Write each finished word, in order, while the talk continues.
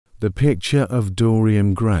The Picture of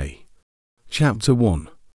Dorian Gray. Chapter 1.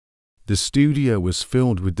 The studio was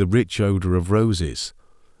filled with the rich odor of roses,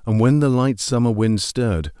 and when the light summer wind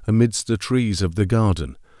stirred amidst the trees of the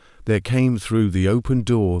garden, there came through the open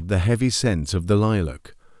door the heavy scent of the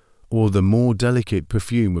lilac, or the more delicate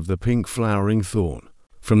perfume of the pink flowering thorn.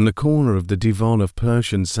 From the corner of the divan of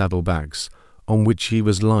Persian saddlebags on which he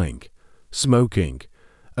was lying, smoking,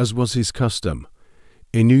 as was his custom,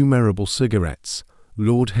 innumerable cigarettes,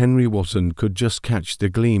 Lord Henry Wotton could just catch the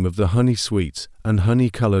gleam of the honey-sweet and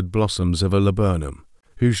honey-coloured blossoms of a laburnum,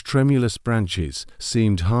 whose tremulous branches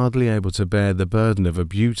seemed hardly able to bear the burden of a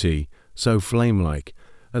beauty so flame-like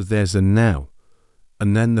as theirs. And now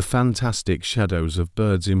and then the fantastic shadows of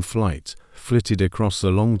birds in flight flitted across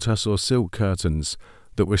the long tussore silk curtains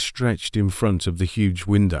that were stretched in front of the huge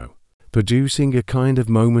window, producing a kind of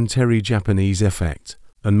momentary Japanese effect,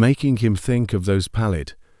 and making him think of those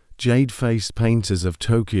pallid, jade-faced painters of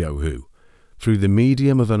Tokyo who, through the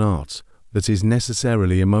medium of an art that is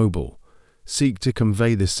necessarily immobile, seek to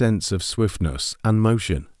convey the sense of swiftness and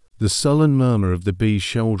motion. The sullen murmur of the bees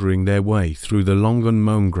shouldering their way through the long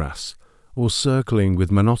unmown grass, or circling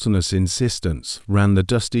with monotonous insistence round the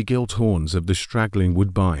dusty gilt horns of the straggling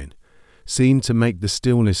woodbine, seemed to make the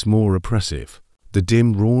stillness more oppressive. The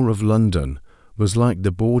dim roar of London was like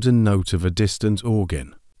the bourdon note of a distant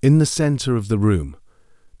organ. In the centre of the room,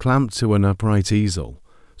 clamped to an upright easel,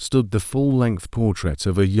 stood the full-length portrait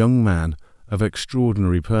of a young man of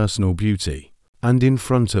extraordinary personal beauty, and in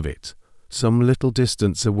front of it, some little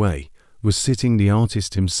distance away, was sitting the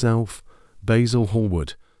artist himself, Basil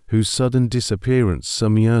Hallward, whose sudden disappearance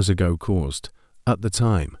some years ago caused, at the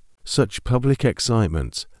time, such public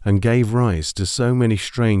excitement and gave rise to so many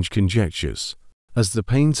strange conjectures. As the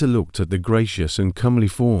painter looked at the gracious and comely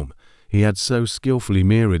form he had so skilfully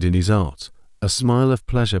mirrored in his art, a smile of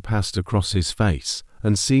pleasure passed across his face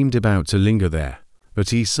and seemed about to linger there,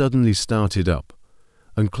 but he suddenly started up,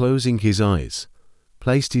 and closing his eyes,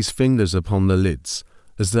 placed his fingers upon the lids,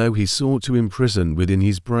 as though he sought to imprison within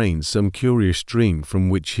his brain some curious dream from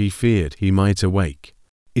which he feared he might awake.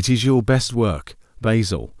 "It is your best work,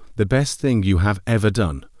 Basil, the best thing you have ever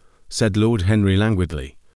done," said Lord Henry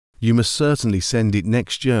languidly. "You must certainly send it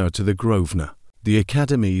next year to the Grosvenor. The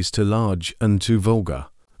Academy is too large and too vulgar.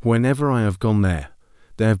 Whenever I have gone there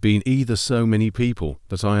have been either so many people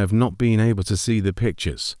that I have not been able to see the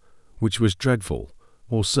pictures, which was dreadful,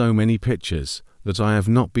 or so many pictures that I have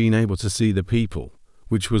not been able to see the people,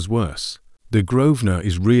 which was worse. The Grosvenor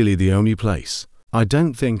is really the only place. I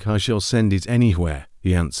don't think I shall send it anywhere,"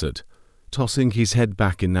 he answered, tossing his head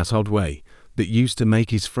back in that odd way that used to make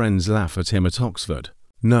his friends laugh at him at Oxford.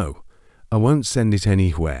 "No, I won't send it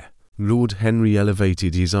anywhere." Lord Henry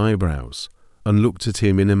elevated his eyebrows and looked at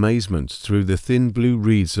him in amazement through the thin blue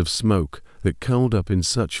wreaths of smoke that curled up in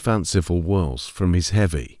such fanciful whirls from his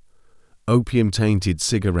heavy, opium-tainted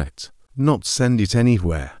cigarette. "Not send it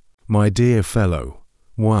anywhere, my dear fellow?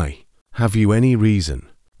 Why, have you any reason?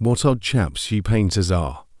 What odd chaps you painters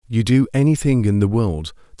are. You do anything in the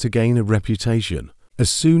world to gain a reputation.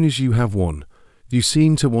 As soon as you have one, you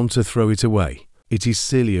seem to want to throw it away. It is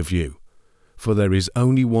silly of you, for there is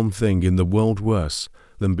only one thing in the world worse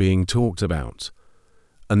than being talked about,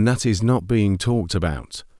 and that is not being talked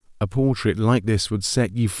about. A portrait like this would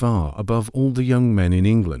set you far above all the young men in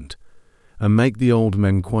England, and make the old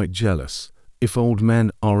men quite jealous, if old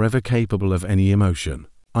men are ever capable of any emotion.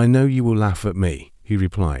 I know you will laugh at me," he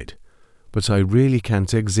replied, "but I really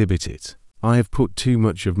can't exhibit it. I have put too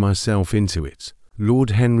much of myself into it."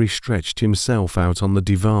 Lord Henry stretched himself out on the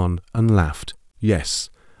divan and laughed.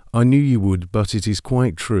 "Yes, I knew you would, but it is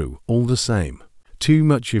quite true, all the same. Too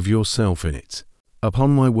much of yourself in it.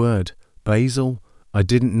 Upon my word, Basil, I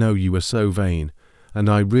didn't know you were so vain, and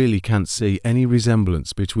I really can't see any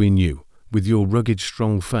resemblance between you, with your rugged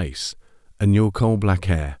strong face, and your coal-black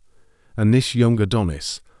hair, and this young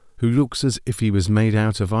Adonis, who looks as if he was made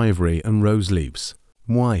out of ivory and rose leaves.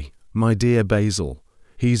 Why, my dear Basil,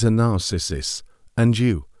 he's a Narcissus, and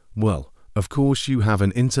you, well, of course you have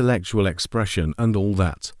an intellectual expression and all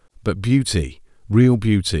that, but beauty, real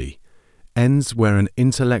beauty, ends where an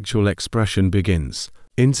intellectual expression begins.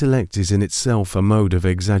 Intellect is in itself a mode of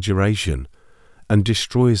exaggeration, and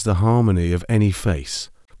destroys the harmony of any face.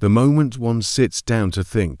 The moment one sits down to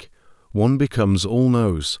think, one becomes all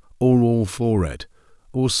nose, or all forehead,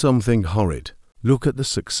 or something horrid. Look at the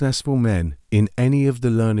successful men in any of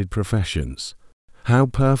the learned professions. How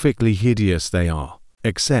perfectly hideous they are,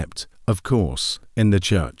 except, of course, in the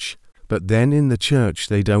church. But then in the church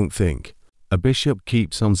they don't think. A bishop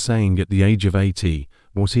keeps on saying at the age of 80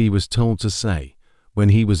 what he was told to say when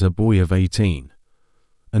he was a boy of 18,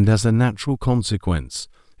 and as a natural consequence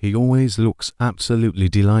He always looks absolutely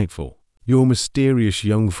delightful. Your mysterious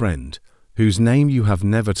young friend, whose name you have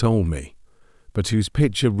never told me, but whose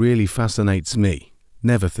picture really fascinates me,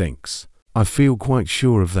 never thinks. I feel quite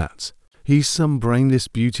sure of that. He's some brainless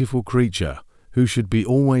beautiful creature who should be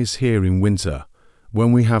always here in winter,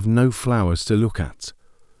 when we have no flowers to look at,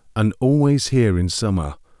 and always here in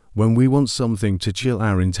summer, when we want something to chill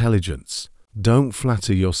our intelligence. Don't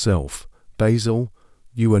flatter yourself, Basil.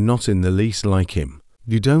 You are not in the least like him.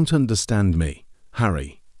 You don't understand me,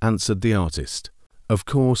 Harry, answered the artist. Of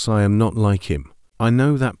course I am not like him. I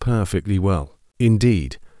know that perfectly well.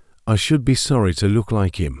 Indeed, I should be sorry to look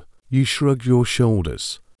like him. You shrug your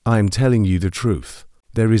shoulders. I am telling you the truth.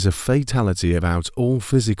 There is a fatality about all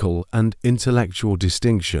physical and intellectual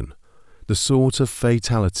distinction, the sort of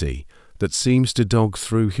fatality that seems to dog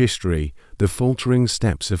through history the faltering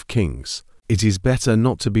steps of kings. It is better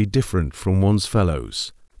not to be different from one's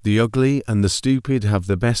fellows. The ugly and the stupid have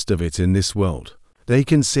the best of it in this world. They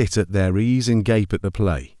can sit at their ease and gape at the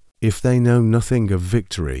play. If they know nothing of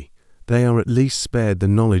victory, they are at least spared the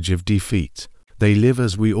knowledge of defeat. They live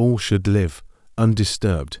as we all should live,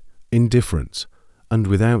 undisturbed, indifferent, and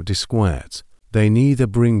without disquiet. They neither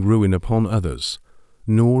bring ruin upon others,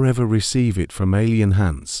 nor ever receive it from alien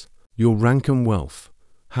hands. Your rank and wealth,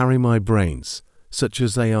 Harry, my brains, such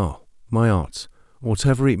as they are, my art,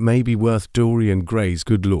 whatever it may be worth Dorian Gray's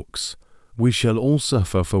good looks, we shall all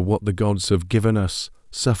suffer for what the gods have given us,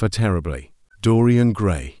 suffer terribly. Dorian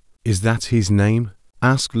Gray, is that his name?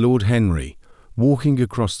 Asked Lord Henry, walking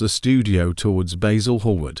across the studio towards Basil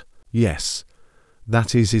Hallward. Yes,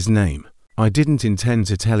 that is his name. I didn't intend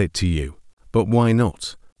to tell it to you. But why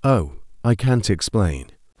not? Oh, I can't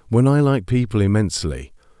explain. When I like people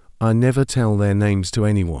immensely, I never tell their names to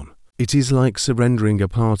anyone. It is like surrendering a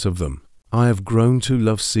part of them. I have grown to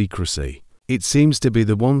love secrecy. It seems to be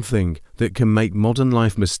the one thing that can make modern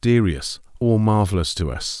life mysterious or marvelous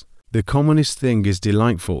to us. The commonest thing is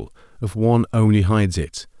delightful if one only hides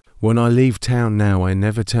it. When I leave town now, I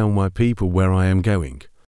never tell my people where I am going.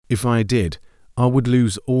 If I did, I would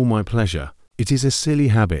lose all my pleasure. It is a silly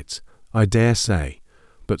habit, I dare say,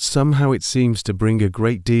 but somehow it seems to bring a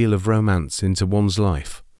great deal of romance into one's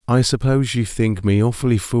life. I suppose you think me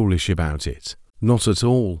awfully foolish about it. Not at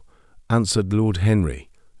all, answered Lord Henry.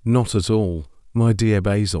 Not at all, my dear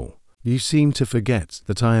Basil. You seem to forget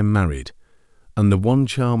that I am married, and the one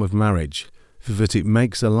charm of marriage, that it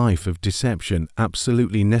makes a life of deception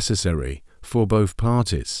absolutely necessary for both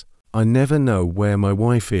parties. I never know where my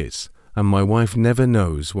wife is, and my wife never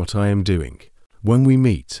knows what I am doing. When we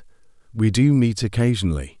meet, we do meet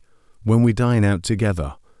occasionally. When we dine out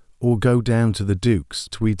together, or go down to the Duke's,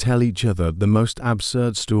 we tell each other the most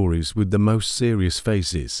absurd stories with the most serious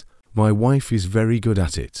faces. My wife is very good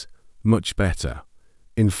at it, much better,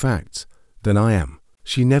 in fact, than I am.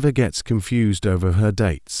 She never gets confused over her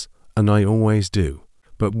dates, and I always do.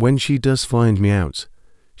 But when she does find me out,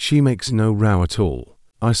 she makes no row at all.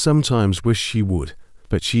 I sometimes wish she would,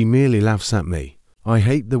 but she merely laughs at me. I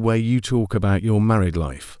hate the way you talk about your married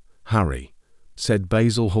life, Harry, said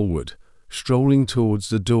Basil Hallward, strolling towards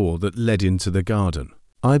the door that led into the garden.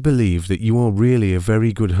 I believe that you are really a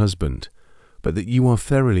very good husband, but that you are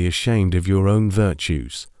thoroughly ashamed of your own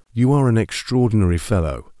virtues. You are an extraordinary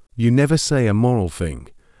fellow. You never say a moral thing,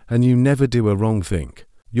 and you never do a wrong thing.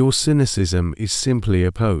 Your cynicism is simply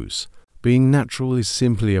a pose. Being natural is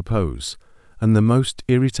simply a pose, and the most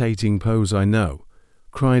irritating pose I know,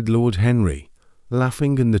 cried Lord Henry,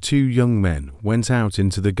 laughing, and the two young men went out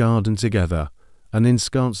into the garden together and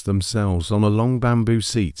ensconced themselves on a long bamboo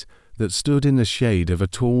seat that stood in the shade of a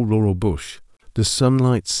tall laurel bush. The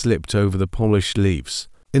sunlight slipped over the polished leaves.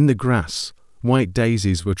 In the grass, white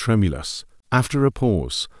daisies were tremulous. After a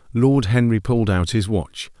pause, Lord Henry pulled out his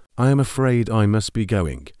watch. I am afraid I must be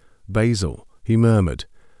going, Basil, he murmured,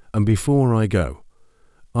 and before I go,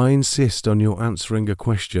 I insist on your answering a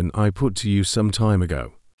question I put to you some time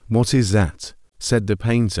ago. What is that? Said the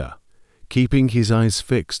painter, keeping his eyes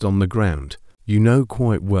fixed on the ground. You know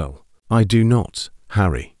quite well. I do not,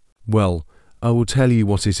 Harry. Well, I will tell you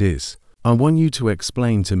what it is. I want you to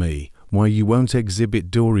explain to me why you won't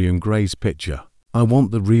exhibit Dorian Gray's picture. I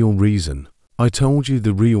want the real reason. I told you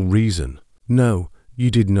the real reason. No,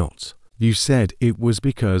 you did not. You said it was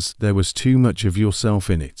because there was too much of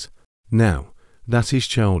yourself in it. Now, that is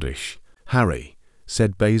childish, Harry,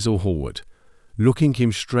 said Basil Hallward, looking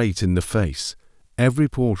him straight in the face. Every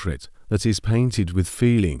portrait that is painted with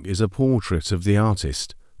feeling is a portrait of the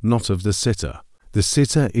artist, not of the sitter. The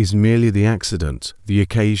sitter is merely the accident, the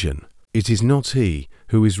occasion. It is not he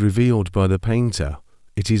who is revealed by the painter.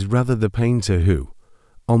 It is rather the painter who,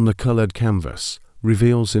 on the coloured canvas,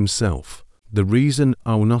 reveals himself. The reason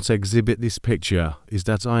I will not exhibit this picture is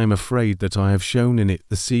that I am afraid that I have shown in it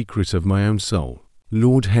the secret of my own soul."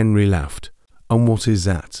 Lord Henry laughed. "And what is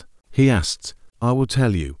that?" he asked. "I will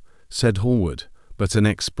tell you," said Hallward, but an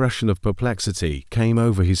expression of perplexity came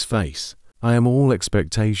over his face. "I am all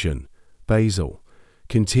expectation, Basil,"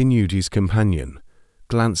 continued his companion,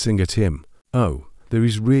 glancing at him. "Oh, there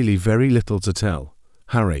is really very little to tell,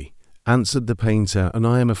 Harry," answered the painter, "and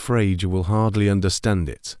I am afraid you will hardly understand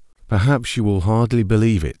it. Perhaps you will hardly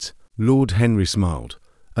believe it." Lord Henry smiled,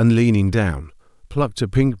 and leaning down, plucked a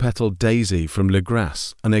pink-petaled daisy from Le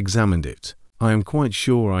Grasse and examined it. "I am quite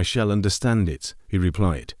sure I shall understand it," he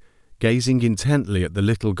replied, gazing intently at the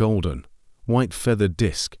little golden, white-feathered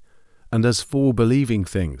disc. "And as for believing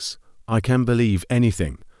things, I can believe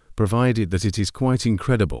anything, provided that it is quite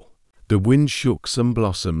incredible." The wind shook some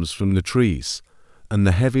blossoms from the trees, and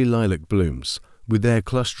the heavy lilac blooms, with their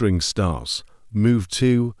clustering stars, moved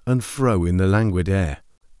to and fro in the languid air.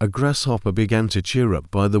 A grasshopper began to chirrup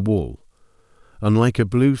by the wall, and like a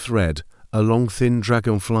blue thread, a long thin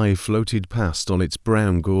dragonfly floated past on its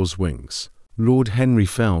brown gauze wings. Lord Henry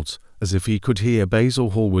felt as if he could hear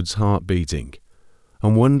Basil Hallward's heart beating,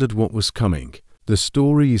 and wondered what was coming. "The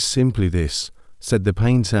story is simply this," said the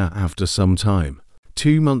painter after some time.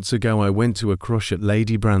 2 months ago I went to a crush at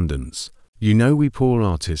Lady Brandon's. You know we poor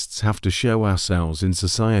artists have to show ourselves in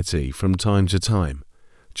society from time to time,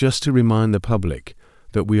 just to remind the public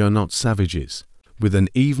that we are not savages. With an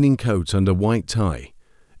evening coat and a white tie,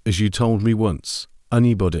 as you told me once,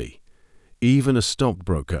 anybody, even a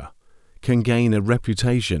stockbroker, can gain a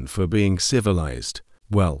reputation for being civilized.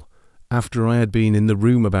 Well, after I had been in the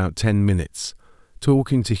room about 10 minutes,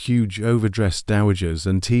 talking to huge overdressed dowagers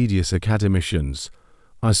and tedious academicians,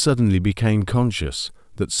 I suddenly became conscious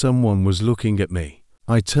that someone was looking at me.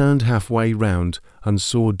 I turned halfway round and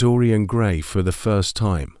saw Dorian Gray for the first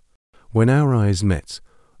time. When our eyes met,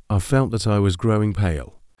 I felt that I was growing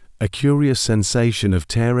pale. A curious sensation of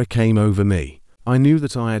terror came over me. I knew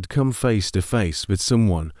that I had come face to face with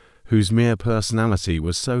someone whose mere personality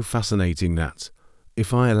was so fascinating that,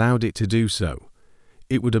 if I allowed it to do so,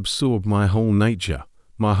 it would absorb my whole nature,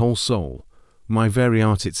 my whole soul, my very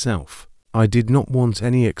art itself. I did not want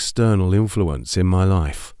any external influence in my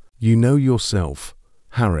life. You know yourself,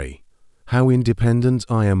 Harry, how independent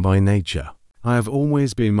I am by nature. I have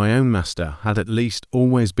always been my own master, had at least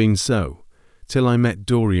always been so, till I met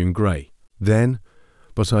Dorian Gray. Then,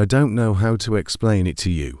 but I don't know how to explain it to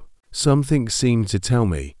you, something seemed to tell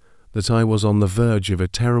me that I was on the verge of a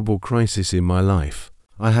terrible crisis in my life.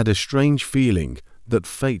 I had a strange feeling that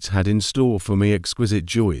fate had in store for me exquisite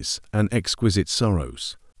joys and exquisite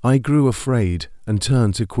sorrows. I grew afraid and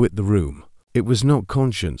turned to quit the room. It was not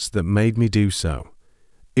conscience that made me do so.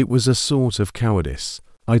 It was a sort of cowardice.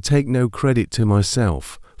 I take no credit to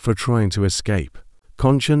myself for trying to escape.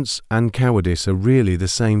 Conscience and cowardice are really the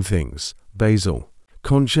same things, Basil.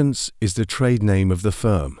 Conscience is the trade name of the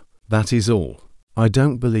firm. That is all. I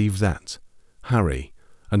don't believe that, Harry,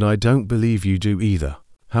 and I don't believe you do either.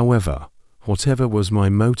 However, whatever was my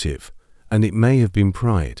motive, and it may have been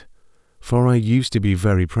pride, for I used to be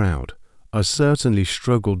very proud, I certainly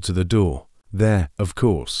struggled to the door. There, of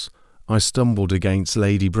course, I stumbled against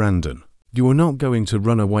Lady Brandon. "You are not going to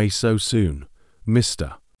run away so soon,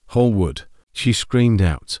 Mr. Hallward," she screamed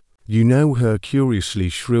out. You know her curiously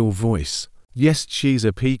shrill voice. "Yes, she's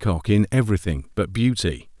a peacock in everything but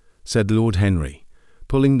beauty," said Lord Henry,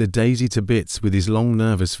 pulling the daisy to bits with his long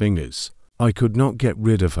nervous fingers. "I could not get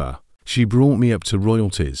rid of her. She brought me up to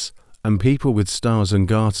royalties, and people with stars and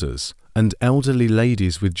garters, and elderly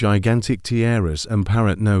ladies with gigantic tiaras and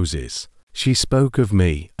parrot noses. She spoke of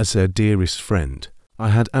me as her dearest friend. I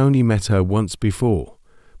had only met her once before,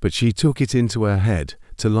 but she took it into her head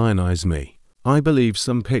to lionize me. I believe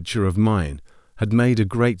some picture of mine had made a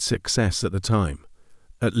great success at the time.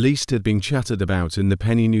 At least had been chattered about in the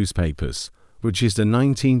penny newspapers, which is the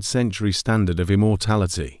 19th century standard of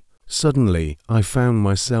immortality. Suddenly, I found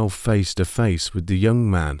myself face to face with the young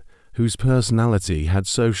man whose personality had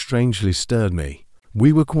so strangely stirred me.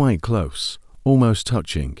 We were quite close, almost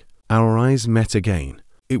touching. Our eyes met again.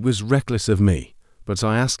 It was reckless of me, but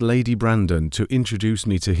I asked Lady Brandon to introduce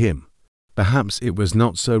me to him. Perhaps it was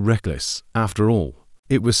not so reckless, after all.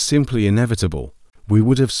 It was simply inevitable. We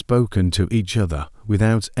would have spoken to each other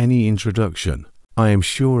without any introduction. I am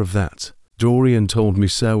sure of that. Dorian told me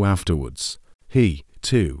so afterwards. He,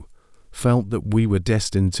 too, felt that we were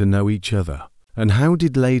destined to know each other. "And how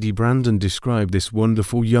did Lady Brandon describe this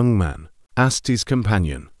wonderful young man?" asked his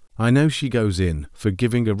companion. "I know she goes in for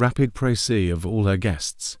giving a rapid précis of all her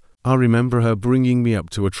guests. I remember her bringing me up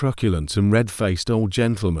to a truculent and red-faced old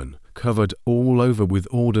gentleman covered all over with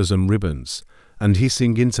orders and ribbons, and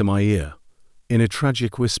hissing into my ear, in a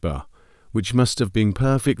tragic whisper, which must have been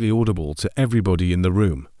perfectly audible to everybody in the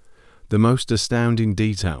room, the most astounding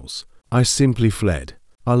details. I simply fled.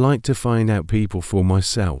 I like to find out people for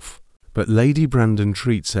myself, but Lady Brandon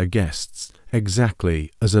treats her guests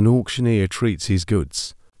exactly as an auctioneer treats his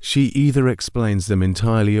goods. She either explains them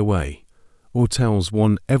entirely away, or tells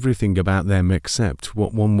one everything about them except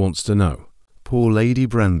what one wants to know. Poor Lady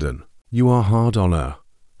Brandon, you are hard on her,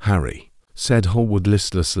 Harry, said Hallward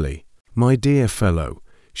listlessly. My dear fellow,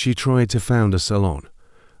 she tried to found a salon,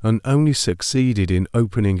 and only succeeded in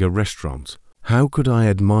opening a restaurant. How could I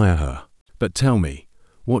admire her? But tell me,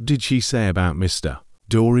 what did she say about Mr.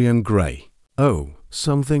 Dorian Gray? Oh,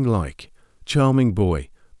 something like, charming boy,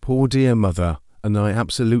 poor dear mother, and I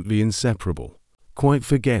absolutely inseparable. Quite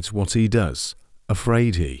forget what he does.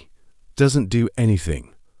 Afraid he doesn't do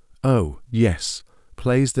anything. Oh, yes,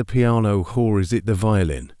 plays the piano or is it the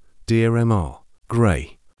violin? Dear M.R.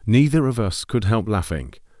 Gray. Neither of us could help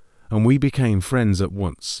laughing, and we became friends at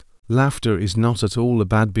once. Laughter is not at all a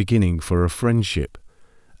bad beginning for a friendship,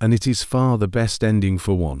 and it is far the best ending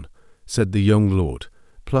for one, said the young lord,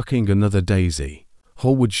 plucking another daisy.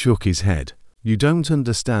 Hallward shook his head. You don't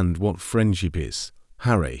understand what friendship is,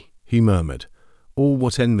 Harry, he murmured, or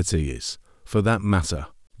what enmity is, for that matter.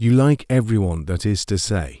 You like everyone, that is to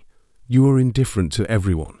say, you are indifferent to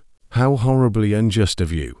everyone. How horribly unjust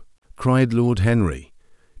of you, cried Lord Henry,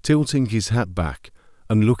 tilting his hat back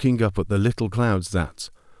and looking up at the little clouds that,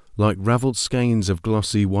 like ravelled skeins of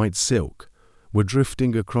glossy white silk, were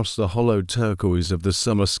drifting across the hollowed turquoise of the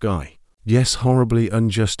summer sky. Yes, horribly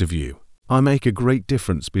unjust of you. I make a great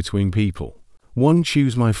difference between people. One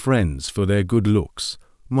choose my friends for their good looks,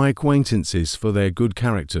 my acquaintances for their good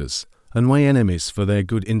characters, and my enemies for their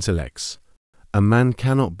good intellects. A man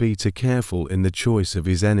cannot be too careful in the choice of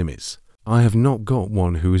his enemies. I have not got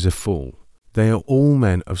one who is a fool. They are all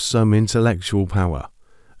men of some intellectual power,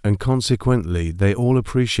 and consequently they all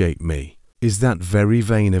appreciate me. Is that very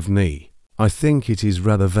vain of me? I think it is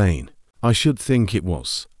rather vain. I should think it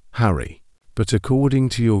was, Harry. But according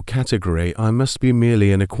to your category I must be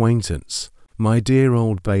merely an acquaintance. My dear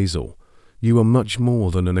old Basil, you are much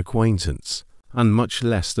more than an acquaintance, and much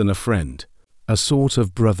less than a friend. A sort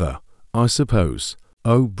of brother, I suppose.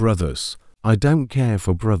 Oh, brothers! I don't care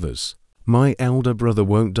for brothers. My elder brother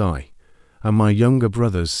won't die, and my younger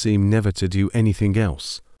brothers seem never to do anything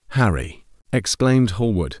else. Harry, exclaimed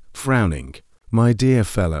Hallward, frowning, my dear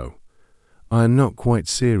fellow, I am not quite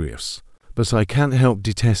serious, but I can't help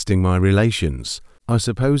detesting my relations. I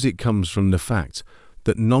suppose it comes from the fact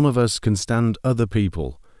that none of us can stand other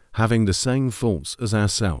people having the same faults as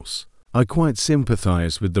ourselves. I quite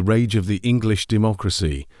sympathize with the rage of the English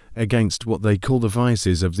democracy against what they call the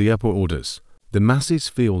vices of the upper orders. The masses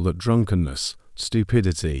feel that drunkenness,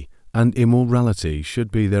 stupidity, and immorality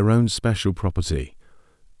should be their own special property,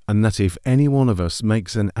 and that if any one of us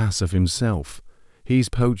makes an ass of himself, he's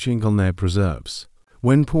poaching on their preserves.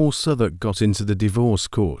 When poor Southwark got into the divorce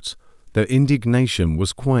court, their indignation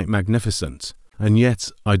was quite magnificent, and yet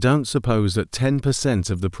I don't suppose that 10%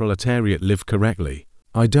 of the proletariat live correctly.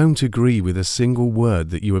 I don't agree with a single word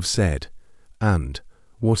that you have said, and,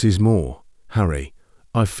 what is more, Harry,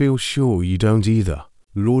 I feel sure you don't either.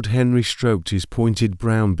 Lord Henry stroked his pointed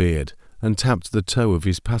brown beard and tapped the toe of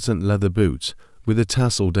his patent leather boot with a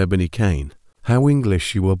tasselled ebony cane. How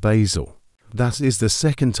English you are, Basil. That is the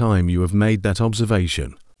second time you have made that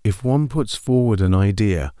observation. If one puts forward an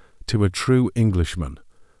idea to a true Englishman,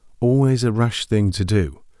 always a rash thing to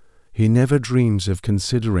do, he never dreams of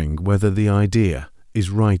considering whether the idea is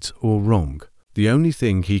right or wrong. The only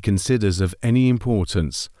thing he considers of any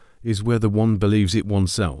importance is whether one believes it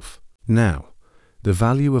oneself. Now, the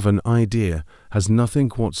value of an idea has nothing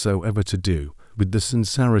whatsoever to do with the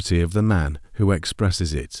sincerity of the man who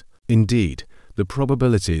expresses it. Indeed, the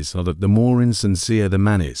probabilities are that the more insincere the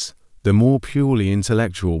man is, the more purely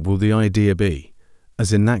intellectual will the idea be,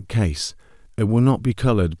 as in that case it will not be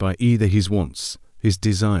coloured by either his wants, his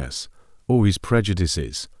desires, or his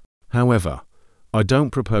prejudices. However, I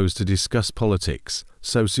don't propose to discuss politics,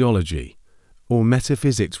 sociology, or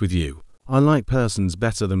metaphysics with you. I like persons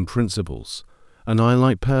better than principles, and I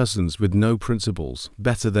like persons with no principles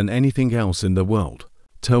better than anything else in the world.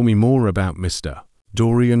 Tell me more about Mr.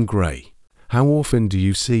 Dorian Gray. How often do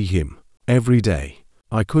you see him? Every day.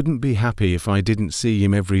 I couldn't be happy if I didn't see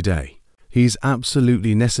him every day. He's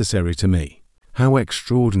absolutely necessary to me. How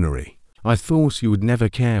extraordinary. I thought you would never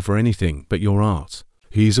care for anything but your art.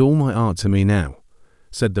 He's all my art to me now,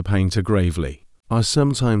 said the painter gravely. I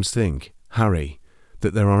sometimes think, Harry,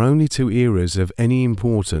 that there are only two eras of any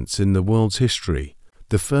importance in the world's history,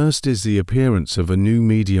 The first is the appearance of a new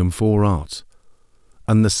medium for art,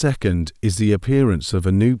 and the second is the appearance of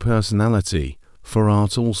a new personality for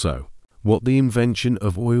art also. What the invention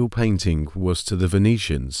of oil painting was to the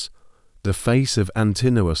Venetians, the face of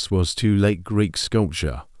Antinous was to late Greek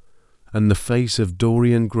sculpture, and the face of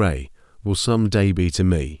Dorian Gray will some day be to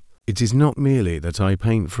me. It is not merely that I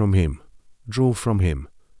paint from him, draw from him,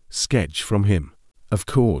 sketch from him. Of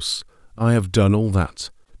course, I have done all that,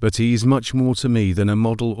 but he is much more to me than a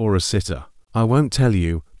model or a sitter. I won't tell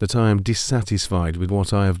you that I am dissatisfied with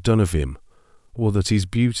what I have done of him, or that his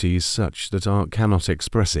beauty is such that art cannot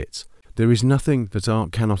express it. There is nothing that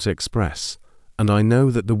art cannot express, and I know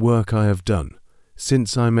that the work I have done,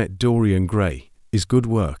 since I met Dorian Gray, is good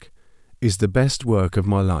work, is the best work of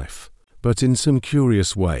my life. But in some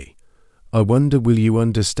curious way, I wonder will you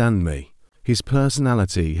understand me? His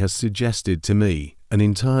personality has suggested to me an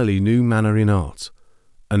entirely new manner in art,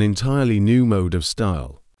 an entirely new mode of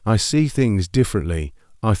style. I see things differently,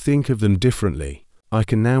 I think of them differently. I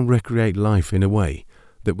can now recreate life in a way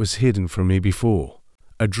that was hidden from me before.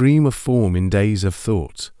 A dream of form in days of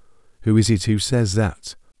thought. Who is it who says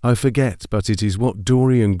that? I forget, but it is what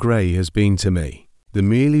Dorian Gray has been to me. The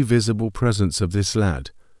merely visible presence of this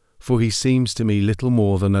lad, for he seems to me little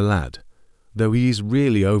more than a lad, though he is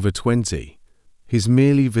really over 20. His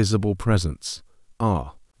merely visible presence.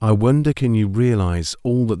 I wonder can you realize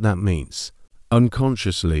all that that means?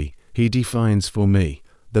 Unconsciously, he defines for me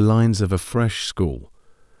the lines of a fresh school,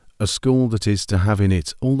 a school that is to have in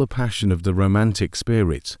it all the passion of the romantic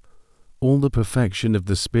spirit, all the perfection of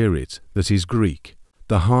the spirit that is Greek,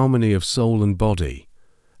 the harmony of soul and body.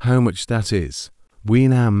 How much that is! We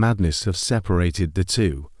in our madness have separated the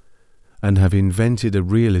two, and have invented a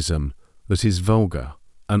realism that is vulgar,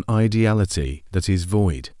 an ideality that is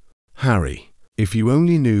void. Harry, if you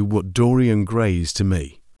only knew what Dorian Gray is to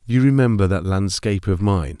me. You remember that landscape of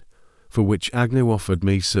mine, for which Agnew offered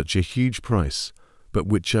me such a huge price, but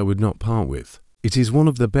which I would not part with. It is one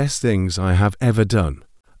of the best things I have ever done.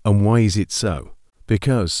 And why is it so?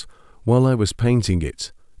 Because, while I was painting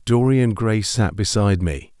it, Dorian Gray sat beside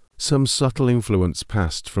me. Some subtle influence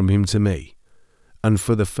passed from him to me, and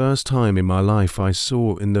for the first time in my life I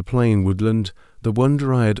saw in the plain woodland the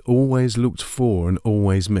wonder I had always looked for and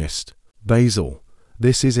always missed. Basil,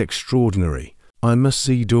 this is extraordinary. I must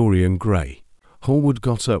see Dorian Gray. Hallward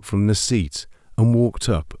got up from the seat and walked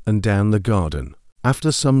up and down the garden.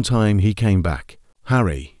 After some time he came back.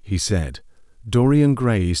 Harry, he said, Dorian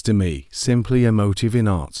Gray is to me simply a motive in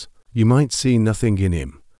art. You might see nothing in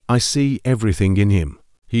him. I see everything in him.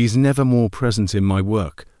 He is never more present in my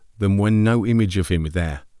work than when no image of him is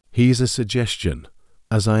there. He is a suggestion,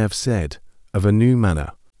 as I have said, of a new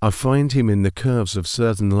manner. I find him in the curves of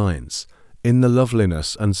certain lines, in the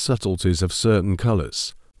loveliness and subtleties of certain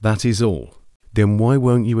colours. That is all. Then why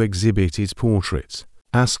won't you exhibit his portrait?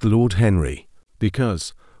 Asked Lord Henry.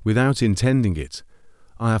 Because, without intending it,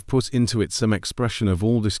 I have put into it some expression of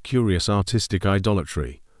all this curious artistic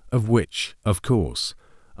idolatry, of which, of course,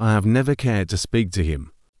 I have never cared to speak to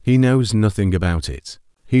him. He knows nothing about it.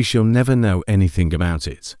 He shall never know anything about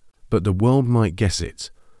it, but the world might guess it,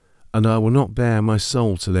 and I will not bare my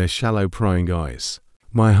soul to their shallow prying eyes.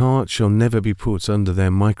 My heart shall never be put under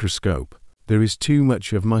their microscope. There is too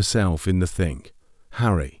much of myself in the thing.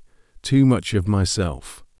 Harry, too much of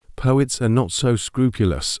myself. Poets are not so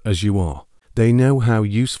scrupulous as you are. They know how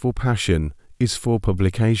useful passion is for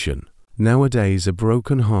publication. Nowadays a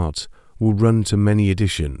broken heart will run to many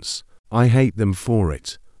editions. I hate them for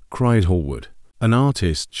it, cried Hallward. An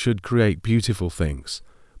artist should create beautiful things,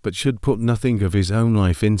 but should put nothing of his own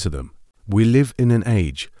life into them. We live in an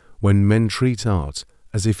age when men treat art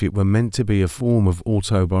as if it were meant to be a form of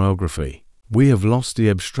autobiography. We have lost the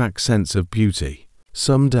abstract sense of beauty.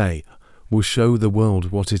 Some day will show the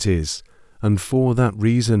world what it is, and for that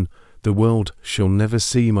reason the world shall never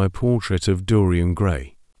see my portrait of Dorian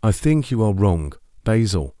Gray. I think you are wrong,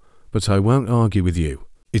 Basil, but I won't argue with you.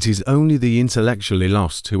 It is only the intellectually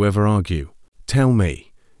lost who ever argue. Tell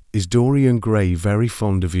me, is Dorian Gray very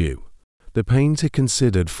fond of you? The painter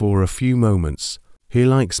considered for a few moments. He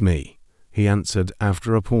likes me, he answered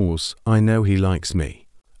after a pause. I know he likes me.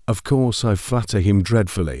 Of course I flatter him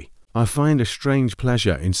dreadfully. I find a strange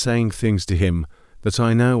pleasure in saying things to him that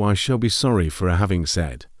I know I shall be sorry for having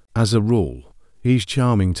said. As a rule, he's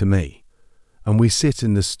charming to me, and we sit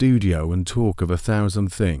in the studio and talk of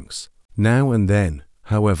 1,000 things. Now and then,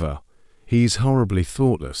 however, he is horribly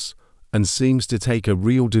thoughtless, and seems to take a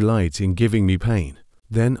real delight in giving me pain.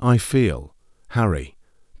 Then I feel, Harry,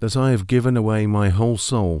 that I have given away my whole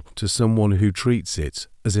soul to someone who treats it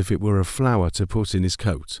as if it were a flower to put in his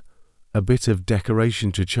coat, a bit of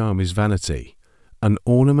decoration to charm his vanity, an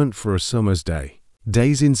ornament for a summer's day.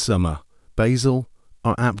 Days in summer, Basil,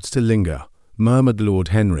 are apt to linger, murmured Lord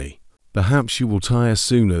Henry. Perhaps you will tire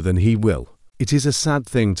sooner than he will. It is a sad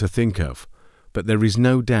thing to think of, but there is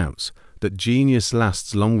no doubt that genius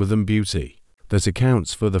lasts longer than beauty. That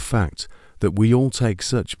accounts for the fact that we all take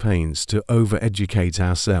such pains to over-educate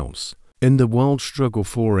ourselves. In the world struggle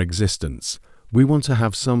for existence, we want to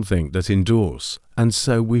have something that endures, and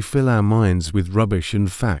so we fill our minds with rubbish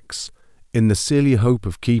and facts, in the silly hope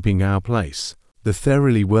of keeping our place. The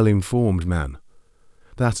thoroughly well-informed man.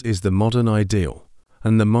 That is the modern ideal,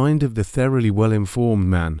 and the mind of the thoroughly well-informed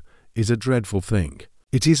man is a dreadful thing.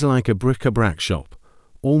 It is like a bric-a-brac shop,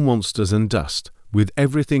 all monsters and dust, with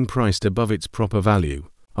everything priced above its proper value.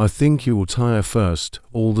 I think you will tire first,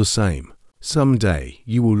 all the same. Some day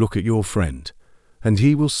you will look at your friend, and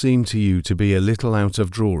he will seem to you to be a little out of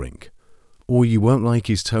drawing, or you won't like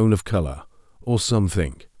his tone of colour, or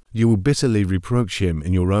something. You will bitterly reproach him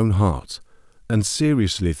in your own heart, and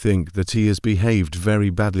seriously think that he has behaved very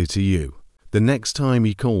badly to you. The next time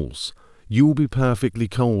he calls, you will be perfectly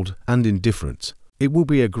cold and indifferent. It will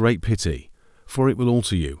be a great pity, for it will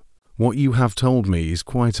alter you. What you have told me is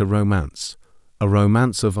quite a romance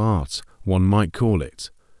of art, one might call it.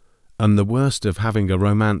 And the worst of having a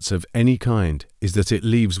romance of any kind is that it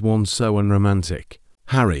leaves one so unromantic.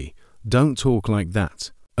 Harry, don't talk like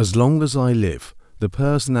that. As long as I live, the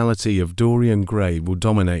personality of Dorian Gray will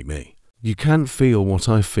dominate me. You can't feel what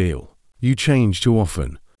I feel. You change too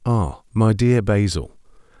often. Ah, my dear Basil,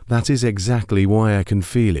 that is exactly why I can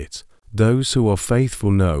feel it. Those who are faithful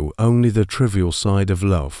know only the trivial side of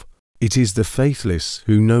love. It is the faithless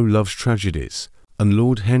who know love's tragedies. And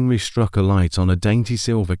Lord Henry struck a light on a dainty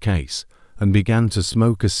silver case and began to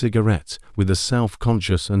smoke a cigarette with a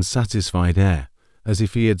self-conscious and satisfied air, as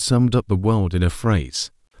if he had summed up the world in a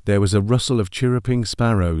phrase. There was a rustle of chirruping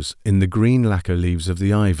sparrows in the green lacquer leaves of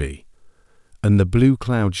the ivy, and the blue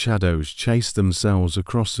cloud shadows chased themselves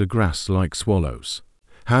across the grass like swallows.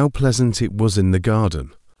 How pleasant it was in the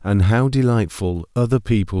garden, and how delightful other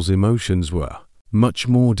people's emotions were, much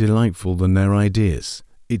more delightful than their ideas,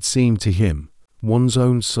 it seemed to him, one's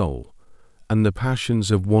own soul, and the passions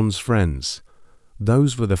of one's friends.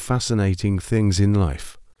 Those were the fascinating things in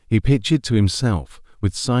life. He pictured to himself,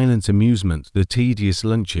 with silent amusement, the tedious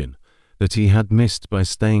luncheon that he had missed by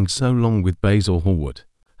staying so long with Basil Hallward.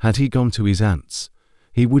 Had he gone to his aunt's,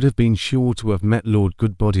 he would have been sure to have met Lord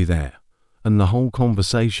Goodbody there, and the whole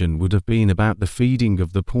conversation would have been about the feeding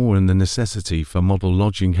of the poor and the necessity for model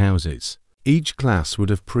lodging houses. Each class would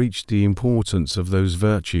have preached the importance of those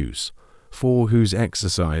virtues, for whose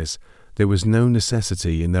exercise there was no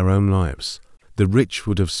necessity in their own lives. The rich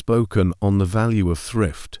would have spoken on the value of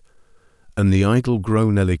thrift, and the idle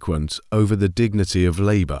grown eloquent over the dignity of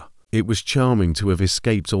labour. It was charming to have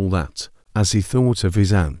escaped all that. As he thought of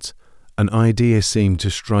his aunt, an idea seemed to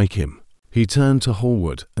strike him. He turned to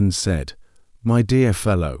Hallward and said, "My dear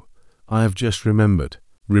fellow, I have just remembered."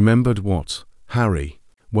 "Remembered what, Harry?"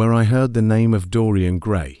 "Where I heard the name of Dorian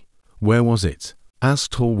Gray." "Where was it?"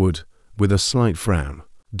 asked Hallward, with a slight frown.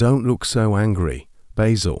 "Don't look so angry,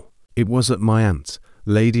 Basil. It was at my aunt,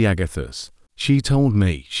 Lady Agatha's. She told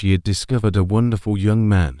me she had discovered a wonderful young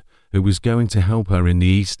man who was going to help her in the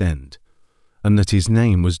East End, and that his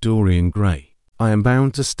name was Dorian Gray. I am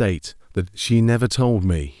bound to state that she never told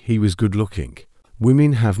me he was good-looking.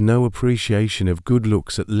 Women have no appreciation of good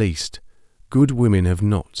looks, at least. Good women have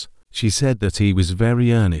not. She said that he was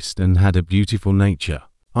very earnest and had a beautiful nature.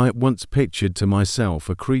 I at once pictured to myself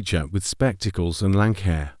a creature with spectacles and lank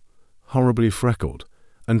hair, horribly freckled,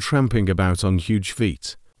 and tramping about on huge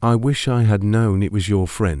feet. I wish I had known it was your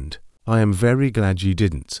friend. I am very glad you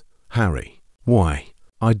didn't, Harry." "Why?"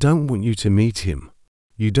 "I don't want you to meet him."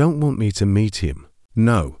 "You don't want me to meet him?"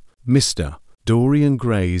 "No, Mr. Dorian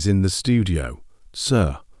Gray is in the studio,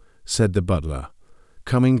 sir," said the butler,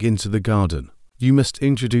 coming into the garden. "You must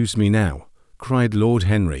introduce me now," cried Lord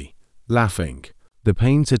Henry, laughing. The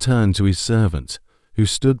painter turned to his servant, who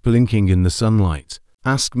stood blinking in the sunlight.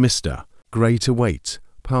 "Ask Mr. Gray to wait,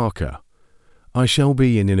 Parker. I shall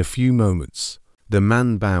be in a few moments." The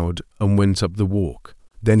man bowed and went up the walk.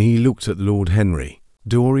 Then he looked at Lord Henry.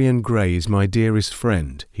 "Dorian Gray is my dearest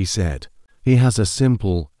friend," he said. "He has a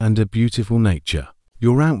simple and a beautiful nature.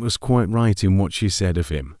 Your aunt was quite right in what she said of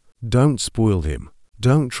him. Don't spoil him.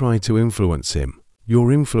 Don't try to influence him.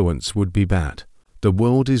 Your influence would be bad. The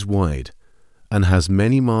world is wide, and has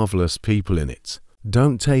many marvellous people in it.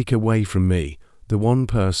 Don't take away from me the one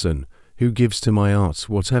person who gives to my art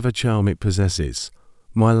whatever charm it possesses.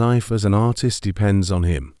 My life as an artist depends on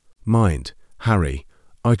him. Mind, Harry,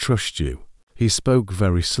 I trust you." He spoke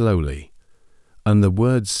very slowly. and the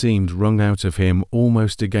words seemed wrung out of him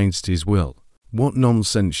almost against his will. "What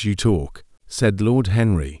nonsense you talk," said Lord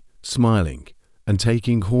Henry, smiling, and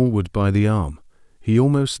taking Hallward by the arm, he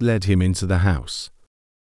almost led him into the house.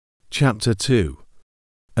 Chapter 2.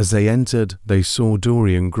 As they entered, they saw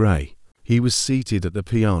Dorian Gray. He was seated at the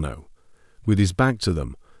piano, with his back to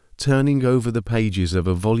them, turning over the pages of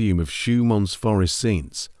a volume of Schumann's forest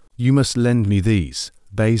scenes. "You must lend me these,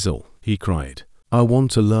 Basil," he cried. "I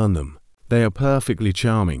want to learn them. They are perfectly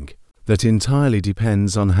charming." "That entirely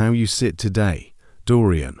depends on how you sit today,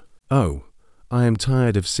 Dorian." "Oh, I am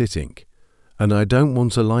tired of sitting, and I don't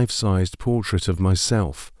want a life-sized portrait of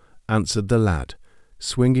myself," answered the lad,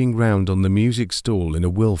 swinging round on the music stool in a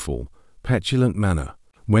wilful, petulant manner.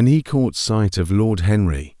 When he caught sight of Lord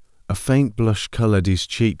Henry, a faint blush coloured his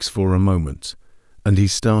cheeks for a moment, and he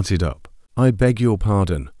started up. "I beg your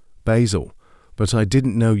pardon, Basil, but I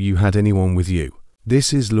didn't know you had anyone with you.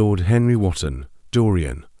 This is Lord Henry Wotton,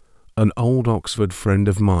 Dorian, an old Oxford friend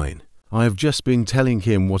of mine. I have just been telling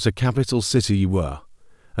him what a capital sitter you were,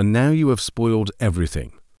 and now you have spoiled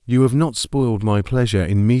everything." "You have not spoiled my pleasure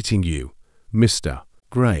in meeting you, Mr.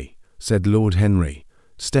 Gray," said Lord Henry,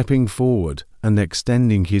 stepping forward and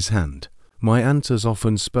extending his hand. "My aunt has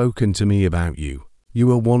often spoken to me about you.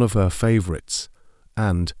 You are one of her favourites,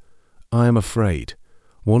 and, I am afraid,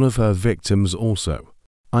 one of her victims also."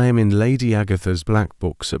 "I am in Lady Agatha's black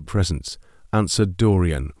books at present," answered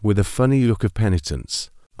Dorian with a funny look of penitence.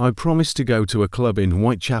 "I promised to go to a club in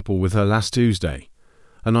Whitechapel with her last Tuesday,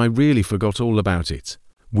 and I really forgot all about it.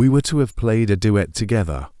 We were to have played a duet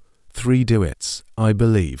together. 3 duets, I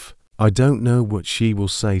believe. I don't know what she will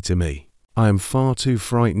say to me. I am far too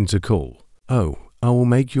frightened to call." "Oh, I will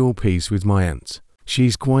make your peace with my aunt.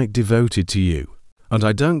 She's quite devoted to you, and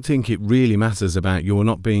I don't think it really matters about your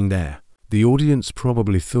not being there." The audience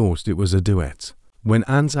probably thought it was a duet. When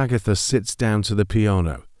Aunt Agatha sits down to the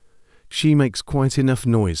piano, she makes quite enough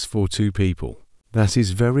noise for 2 people. "That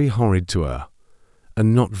is very horrid to her,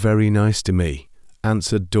 and not very nice to me,"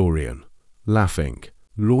 answered Dorian, laughing.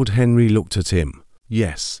 Lord Henry looked at him.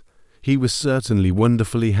 Yes, he was certainly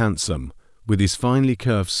wonderfully handsome, with his finely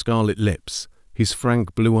curved scarlet lips, his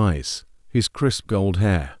frank blue eyes, his crisp gold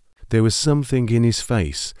hair. There was something in his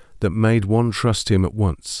face that made one trust him at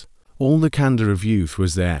once. All the candour of youth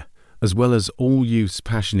was there, as well as all youth's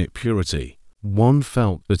passionate purity. One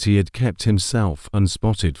felt that he had kept himself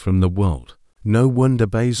unspotted from the world. No wonder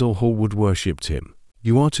Basil Hallward worshipped him.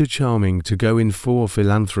 "You are too charming to go in for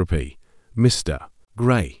philanthropy, Mr.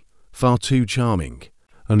 Gray. Far too charming."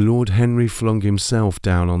 And Lord Henry flung himself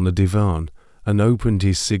down on the divan and opened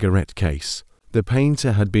his cigarette case. The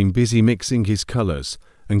painter had been busy mixing his colours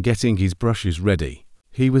and getting his brushes ready.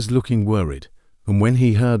 He was looking worried, and when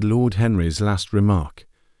he heard Lord Henry's last remark,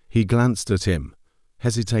 he glanced at him,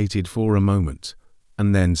 hesitated for a moment,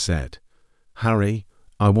 and then said, "Harry,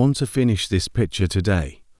 I want to finish this picture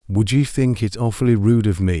today. Would you think it awfully rude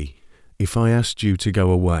of me if I asked you to go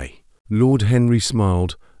away?" Lord Henry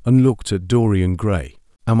smiled and looked at Dorian Gray.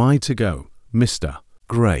 "Am I to go, Mr.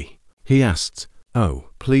 Gray?" he asked. "Oh,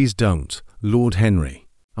 please don't, Lord Henry.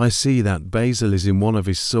 I see that Basil is in one of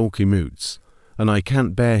his sulky moods, and I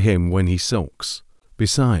can't bear him when he sulks.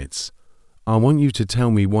 Besides, I want you to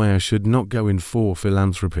tell me why I should not go in for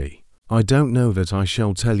philanthropy." "I don't know that I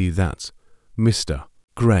shall tell you that, Mr.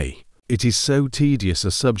 Gray. It is so tedious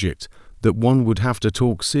a subject that one would have to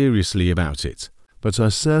talk seriously about it. But I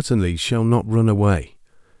certainly shall not run away,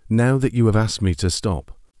 now that you have asked me to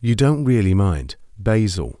stop. You don't really mind,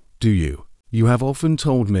 Basil, do you? You have often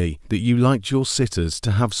told me that you liked your sitters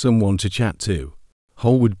to have someone to chat to."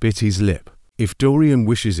 Hallward bit his lip. "If Dorian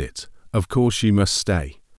wishes it, of course she must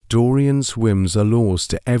stay. Dorian's whims are laws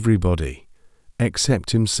to everybody,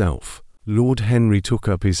 except himself." Lord Henry took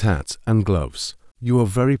up his hat and gloves. "You are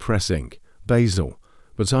very pressing, Basil,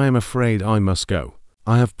 but I am afraid I must go.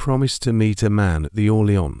 I have promised to meet a man at the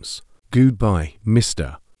Orleans. Goodbye,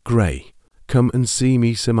 Mr. Gray. Come and see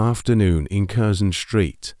me some afternoon in Curzon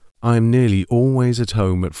Street. I am nearly always at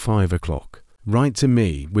home at 5 o'clock. Write to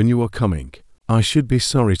me when you are coming. I should be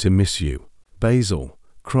sorry to miss you." "Basil,"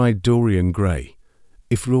 cried Dorian Gray,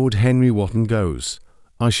 "if Lord Henry Wotton goes,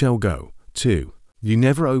 I shall go, too. You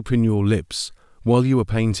never open your lips while you are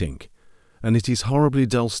painting, and it is horribly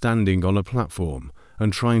dull standing on a platform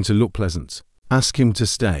and trying to look pleasant. Ask him to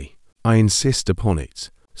stay. I insist upon it.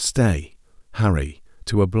 Stay, Harry,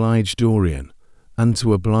 to oblige Dorian, and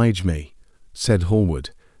to oblige me," said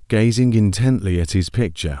Hallward, gazing intently at his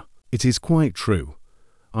picture. "It is quite true.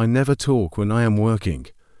 I never talk when I am working,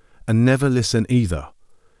 and never listen either,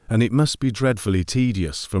 and it must be dreadfully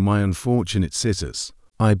tedious for my unfortunate sitters.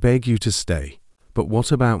 I beg you to stay, But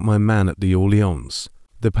what about my man at the Orleans?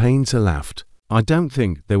 The painter laughed. I don't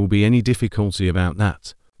think there will be any difficulty about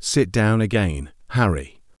that. Sit down again,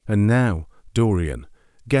 Harry. And now, Dorian,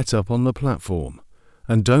 get up on the platform,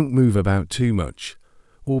 and don't move about too much,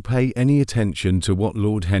 or pay any attention to what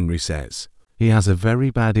Lord Henry says. He has a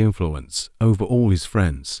very bad influence over all his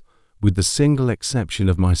friends, with the single exception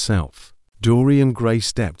of myself. Dorian Gray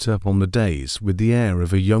stepped up on the dais with the air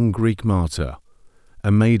of a young Greek martyr,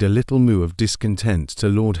 and made a little moue of discontent to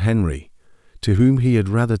Lord Henry, to whom he had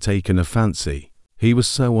rather taken a fancy. He was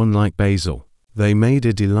so unlike Basil. They made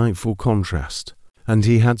a delightful contrast, and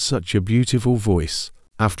he had such a beautiful voice.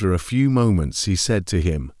 After a few moments he said to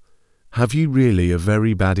him, "Have you really a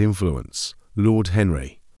very bad influence, Lord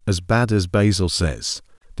Henry? As bad as Basil says.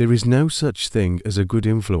 There is no such thing as a good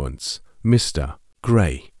influence, Mr.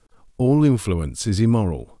 Gray. All influence is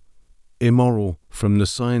immoral. Immoral from the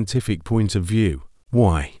scientific point of view.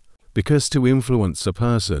 Why? Because to influence a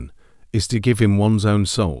person is to give him one's own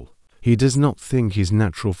soul. He does not think his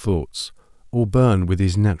natural thoughts, or burn with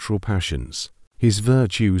his natural passions. His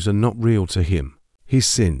virtues are not real to him. His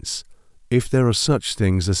sins, if there are such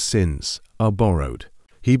things as sins, are borrowed.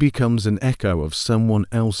 He becomes an echo of someone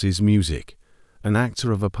else's music, an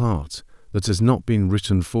actor of a part that has not been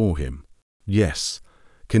written for him. Yes,"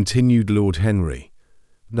 continued Lord Henry,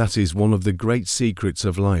 "that is one of the great secrets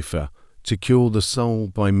of life, to cure the soul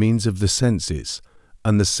by means of the senses,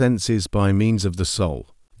 and the senses by means of the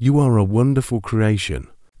soul. You are a wonderful creation.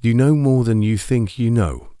 You know more than you think you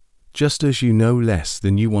know, just as you know less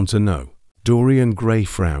than you want to know." Dorian Gray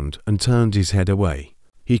frowned and turned his head away.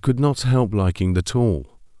 He could not help liking the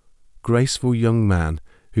tall, graceful young man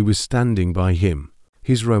who was standing by him.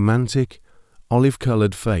 His romantic,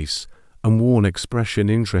 olive-coloured face and worn expression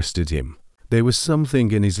interested him. There was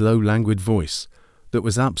something in his low, languid voice that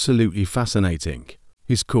was absolutely fascinating.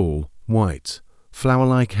 His cool, white,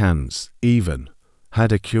 flower-like hands, even,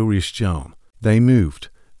 had a curious charm. They moved,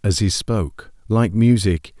 as he spoke, like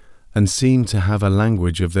music, and seemed to have a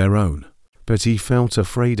language of their own. But he felt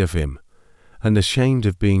afraid of him, and ashamed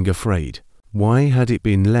of being afraid. Why had it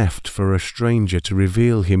been left for a stranger to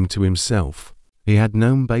reveal him to himself? He had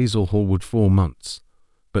known Basil Hallward 4 months,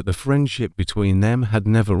 but the friendship between them had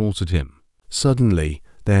never altered him. Suddenly,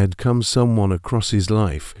 there had come someone across his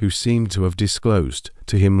life who seemed to have disclosed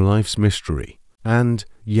to him life's mystery. And,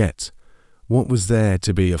 yet, what was there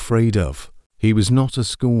to be afraid of? He was not a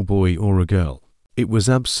schoolboy or a girl. It was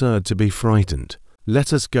absurd to be frightened.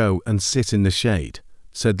 "Let us go and sit in the shade,"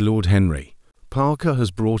 said Lord Henry. "Parker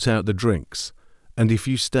has brought out the drinks, and if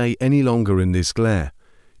you stay any longer in this glare,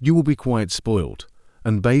 you will be quite spoiled,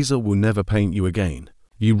 and Basil will never paint you again.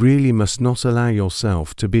 You really must not allow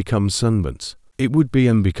yourself to become sunburnt. It would be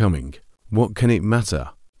unbecoming." "What can it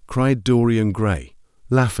matter?" cried Dorian Gray,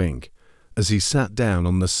 laughing, as he sat down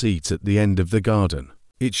on the seat at the end of the garden.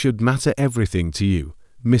 "It should matter everything to you,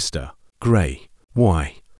 Mr. Gray.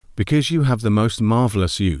 Why? Because you have the most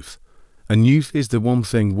marvellous youth, and youth is the one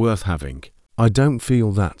thing worth having." "I don't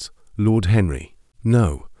feel that, Lord Henry."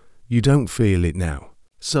 "No, you don't feel it now.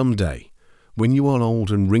 Some day, when you are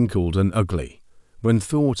old and wrinkled and ugly, when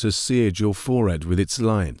thought has seared your forehead with its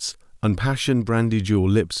lines, and passion branded your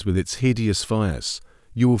lips with its hideous fires,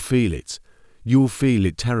 you will feel it. You will feel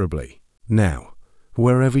it terribly. Now,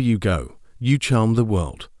 wherever you go, you charm the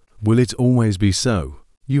world. Will it always be so?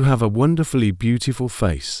 You have a wonderfully beautiful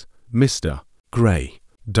face, Mr. Gray.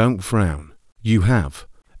 Don't frown. You have.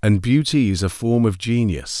 And beauty is a form of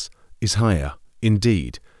genius, is higher,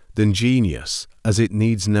 indeed, than genius, as it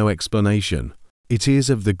needs no explanation. It is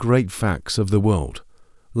of the great facts of the world,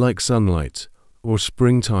 like sunlight, or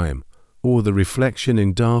springtime, or the reflection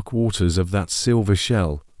in dark waters of that silver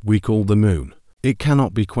shell we call the moon. It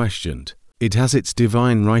cannot be questioned. It has its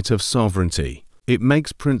divine right of sovereignty. It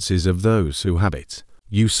makes princes of those who have it.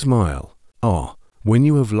 You smile. Ah, when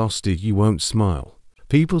you have lost it you won't smile.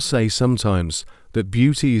 People say sometimes that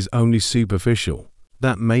beauty is only superficial.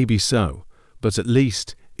 That may be so, but at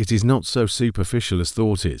least it is not so superficial as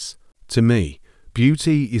thought is. To me,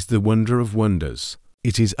 beauty is the wonder of wonders.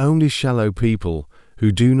 It is only shallow people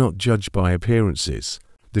who do not judge by appearances.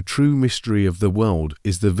 The true mystery of the world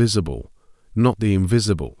is the visible, not the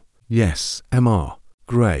invisible. Yes, M.R.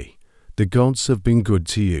 Gray, the gods have been good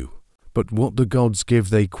to you. But what the gods give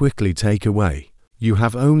they quickly take away. You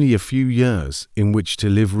have only a few years in which to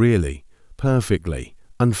live really, perfectly,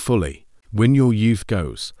 and fully. When your youth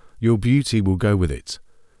goes, your beauty will go with it.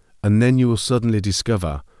 And then you will suddenly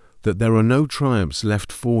discover that there are no triumphs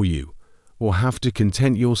left for you, or have to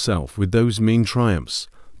content yourself with those mean triumphs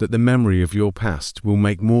that the memory of your past will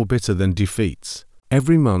make more bitter than defeats.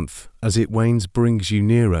 Every month as it wanes brings you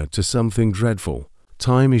nearer to something dreadful.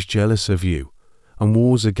 Time is jealous of you, and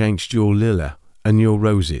wars against your lily and your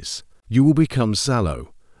roses. You will become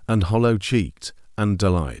sallow, and hollow-cheeked, and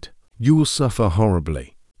dull-eyed. You will suffer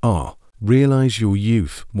horribly. Realize your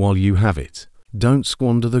youth while you have it. Don't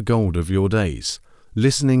squander the gold of your days,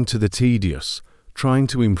 listening to the tedious, trying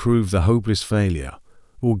to improve the hopeless failure,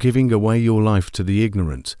 or giving away your life to the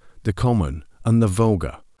ignorant, the common, and the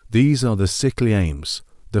vulgar. These are the sickly aims,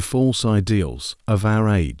 the false ideals of our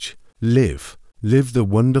age. Live the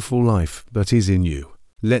wonderful life that is in you.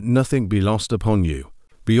 Let nothing be lost upon you.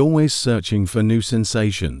 Be always searching for new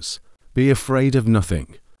sensations. Be afraid of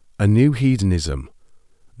nothing. A new hedonism.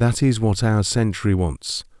 That is what our century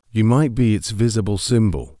wants. You might be its visible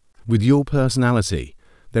symbol. With your personality,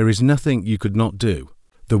 there is nothing you could not do.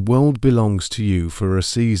 The world belongs to you for a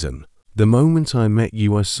season. The moment I met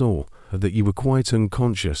you, I saw that you were quite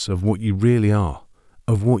unconscious of what you really are,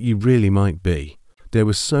 of what you really might be. There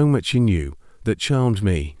was so much in you that charmed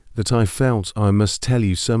me that I felt I must tell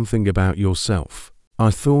you something about yourself.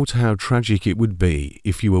 I thought how tragic it would be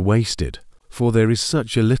if you were wasted, for there is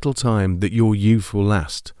such a little time that your youth will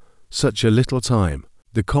last, such a little time.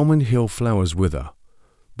 The common hill flowers wither,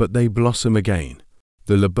 but they blossom again.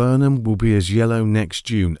 The laburnum will be as yellow next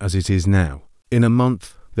June as it is now. In a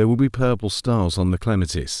month there will be purple stars on the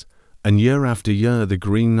clematis, and year after year the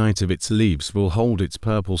green night of its leaves will hold its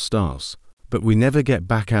purple stars. But we never get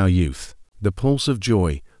back our youth. The pulse of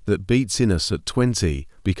joy that beats in us at 20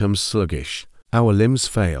 becomes sluggish. Our limbs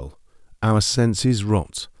fail. Our senses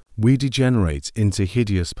rot. We degenerate into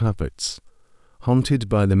hideous puppets, haunted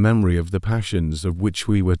by the memory of the passions of which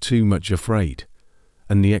we were too much afraid,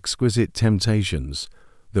 and the exquisite temptations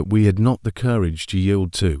that we had not the courage to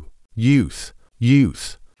yield to. Youth!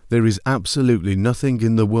 Youth! There is absolutely nothing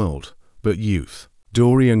in the world but youth.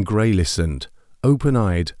 Dorian Gray listened,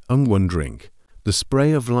 open-eyed and wondering. The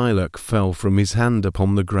spray of lilac fell from his hand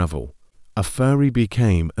upon the gravel. A fairy bee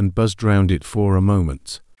came and buzzed round it for a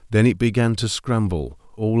moment. Then it began to scramble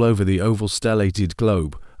all over the oval stellated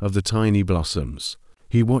globe of the tiny blossoms.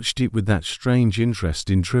 He watched it with that strange interest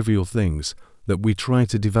in trivial things that we try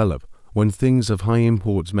to develop when things of high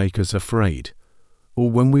import make us afraid,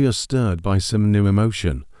 or when we are stirred by some new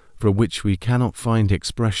emotion for which we cannot find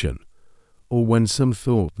expression, or when some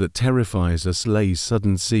thought that terrifies us lays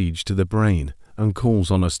sudden siege to the brain and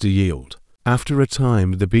calls on us to yield. After a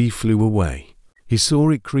time the bee flew away. He saw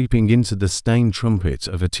it creeping into the stained trumpet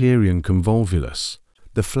of a Tyrian convolvulus.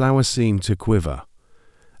 The flower seemed to quiver,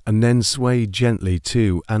 and then swayed gently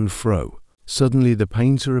to and fro. Suddenly the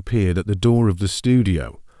painter appeared at the door of the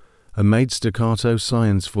studio and made staccato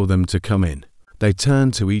signs for them to come in. They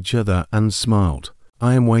turned to each other and smiled.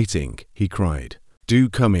 "I am waiting," he cried. "Do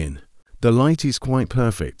come in. The light is quite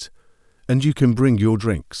perfect, and you can bring your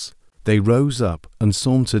drinks." They rose up and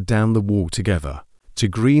sauntered down the walk together. Two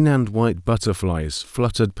green and white butterflies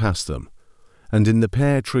fluttered past them, and in the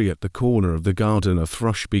pear tree at the corner of the garden a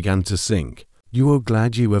thrush began to sing. "You are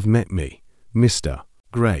glad you have met me, Mr.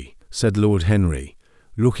 Gray," said Lord Henry,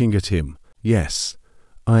 looking at him. "Yes,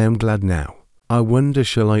 I am glad now. I wonder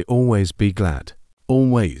shall I always be glad?"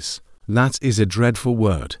 Always. That is a dreadful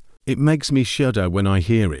word. It makes me shudder when I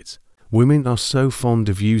hear it. Women are so fond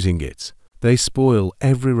of using it. They spoil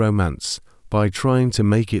every romance by trying to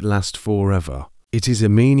make it last forever. It is a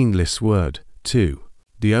meaningless word, too.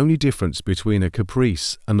 The only difference between a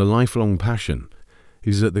caprice and a lifelong passion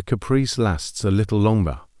is that the caprice lasts a little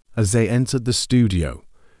longer. As they entered the studio,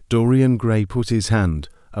 Dorian Gray put his hand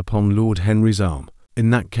upon Lord Henry's arm. "In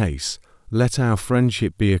that case, let our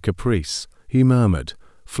friendship be a caprice," he murmured,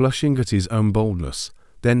 flushing at his own boldness,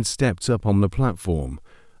 then stepped up on the platform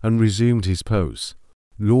and resumed his pose.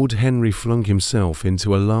 Lord Henry flung himself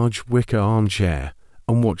into a large wicker armchair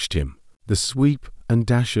and watched him. The sweep and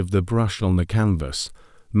dash of the brush on the canvas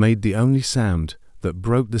made the only sound that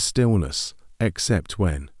broke the stillness, except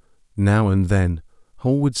when, now and then,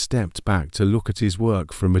 Hallward stepped back to look at his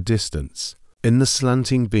work from a distance. In the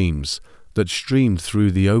slanting beams that streamed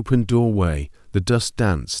through the open doorway, the dust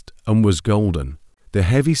danced and was golden. The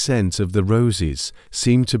heavy scent of the roses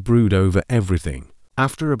seemed to brood over everything.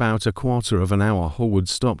 After about a quarter of an hour Hallward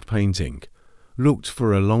stopped painting, looked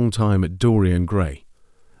for a long time at Dorian Gray,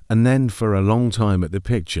 and then for a long time at the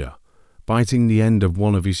picture, biting the end of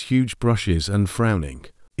one of his huge brushes and frowning.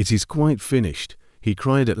 "It is quite finished," he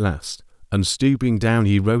cried at last, and stooping down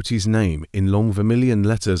he wrote his name in long vermilion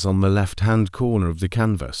letters on the left-hand corner of the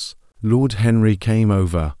canvas. Lord Henry came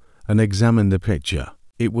over and examined the picture.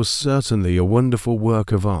 It was certainly a wonderful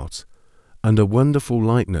work of art, and a wonderful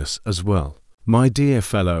likeness as well. "My dear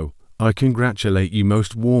fellow, I congratulate you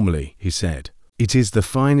most warmly," he said. It is the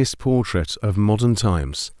finest portrait of modern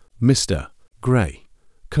times. Mr. Gray,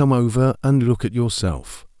 come over and look at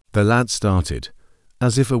yourself." The lad started,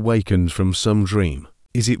 as if awakened from some dream.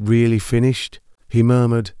 "Is it really finished?" he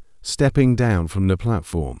murmured, stepping down from the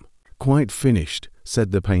platform. "Quite finished," said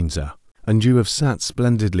the painter. "And you have sat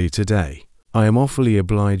splendidly today. I am awfully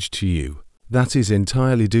obliged to you." "That is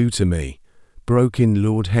entirely due to me," broke in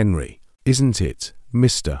Lord Henry. "Isn't it,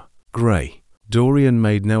 Mr. Gray?" Dorian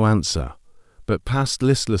made no answer, but passed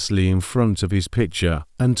listlessly in front of his picture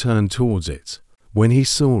and turned towards it. When he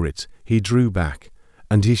saw it, he drew back,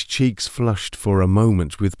 and his cheeks flushed for a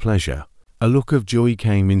moment with pleasure. A look of joy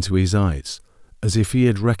came into his eyes, as if he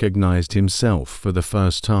had recognized himself for the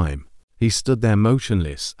first time. He stood there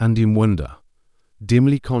motionless and in wonder,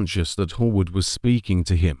 dimly conscious that Hallward was speaking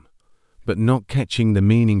to him, but not catching the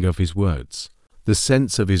meaning of his words. The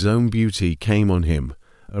sense of his own beauty came on him,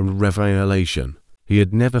 a revelation. He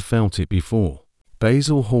had never felt it before.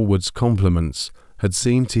 Basil Hallward's compliments had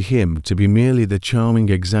seemed to him to be merely the charming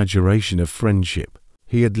exaggeration of friendship.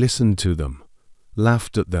 He had listened to them,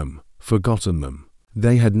 laughed at them, forgotten them.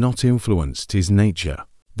 They had not influenced his nature.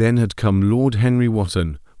 Then had come Lord Henry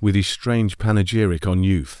Wotton with his strange panegyric on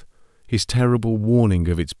youth, his terrible warning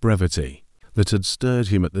of its brevity, that had stirred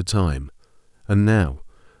him at the time. And now,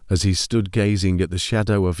 as he stood gazing at the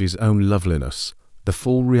shadow of his own loveliness, the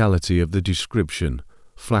full reality of the description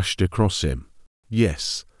flashed across him.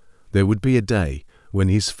 Yes, there would be a day when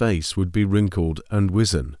his face would be wrinkled and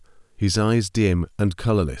wizen, his eyes dim and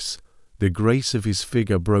colourless, the grace of his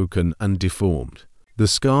figure broken and deformed. The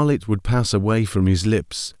scarlet would pass away from his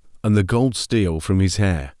lips, and the gold steel from his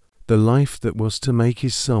hair. The life that was to make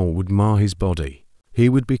his soul would mar his body. He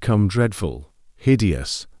would become dreadful,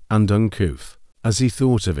 hideous, and uncouth. As he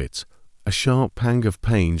thought of it, a sharp pang of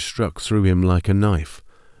pain struck through him like a knife,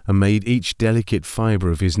 and made each delicate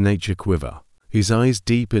fibre of his nature quiver. His eyes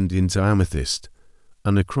deepened into amethyst,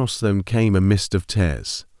 and across them came a mist of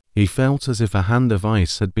tears. He felt as if a hand of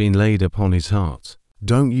ice had been laid upon his heart.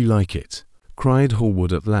 "Don't you like it?" cried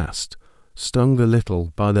Hallward at last, stung a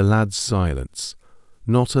little by the lad's silence,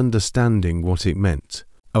 not understanding what it meant.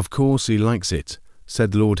 "Of course he likes it,"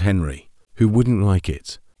 said Lord Henry. "Who wouldn't like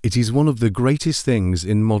it? It is one of the greatest things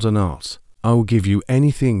in modern art. I will give you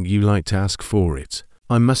anything you like to ask for it.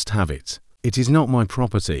 I must have it. It is not my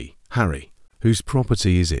property, Harry." "Whose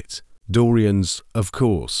property is it?" "Dorian's, of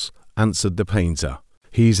course," answered the painter.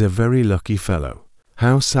 "He's a very lucky fellow."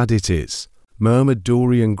 "How sad it is," murmured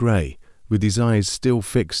Dorian Gray, with his eyes still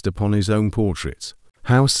fixed upon his own portrait.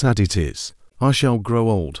 "How sad it is. I shall grow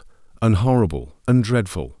old, and horrible, and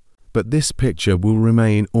dreadful. But this picture will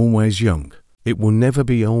remain always young. It will never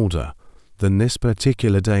be older than this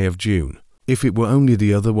particular day of June. If it were only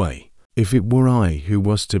the other way, if it were I who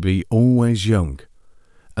was to be always young,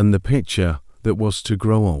 and the picture that was to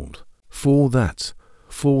grow old, for that,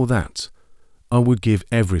 I would give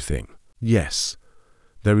everything. Yes,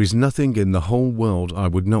 there is nothing in the whole world I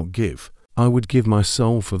would not give. I would give my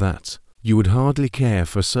soul for that." "You would hardly care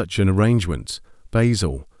for such an arrangement,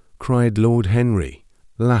 Basil," cried Lord Henry,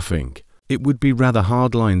 laughing. "It would be rather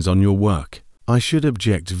hard lines on your work." "I should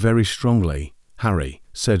object very strongly, Harry,"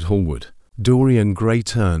 said Hallward. Dorian Gray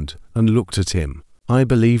turned and looked at him. "I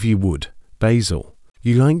believe you would, Basil.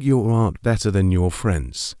 You like your art better than your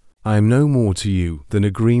friends. I am no more to you than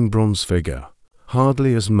a green bronze figure.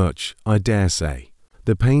 Hardly as much, I dare say."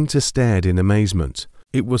 The painter stared in amazement.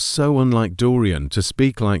 It was so unlike Dorian to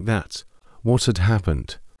speak like that. What had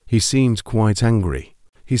happened? He seemed quite angry.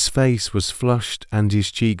 His face was flushed and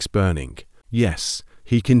his cheeks burning. "Yes,"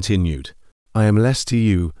 he continued, "I am less to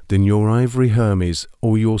you than your ivory Hermes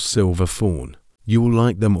or your silver fawn. You will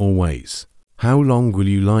like them always. How long will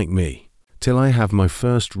you like me? Till I have my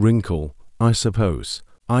first wrinkle, I suppose.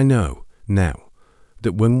 I know, now,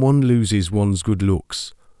 that when one loses one's good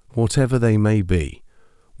looks, whatever they may be,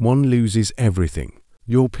 one loses everything.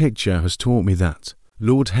 Your picture has taught me that.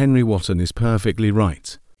 Lord Henry Wotton is perfectly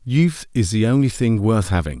right. Youth is the only thing worth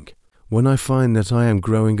having. When I find that I am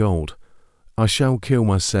growing old, I shall kill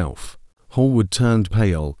myself." Hallward turned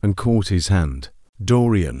pale and caught his hand.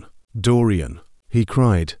 Dorian, he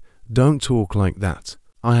cried, "don't talk like that.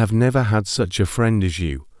 I have never had such a friend as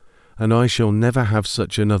you, and I shall never have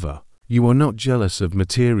such another. You are not jealous of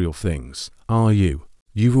material things, are you?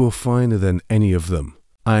 You are finer than any of them.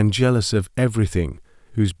 I am jealous of everything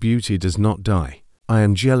whose beauty does not die. I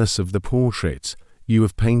am jealous of the portrait you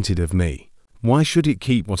have painted of me. Why should it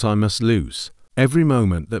keep what I must lose? Every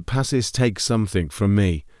moment that passes takes something from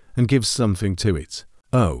me and gives something to it.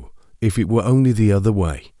 Oh, if it were only the other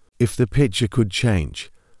way. If the picture could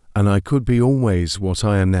change, and I could be always what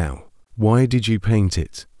I am now. Why did you paint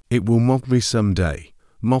it? It will mock me some day,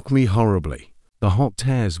 mock me horribly. The hot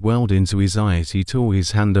tears welled into his eyes. He tore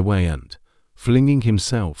his hand away and, flinging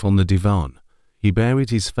himself on the divan, he buried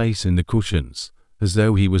his face in the cushions, as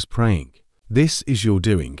though he was praying. "This is your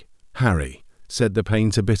doing, Harry," said the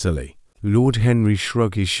painter bitterly. Lord Henry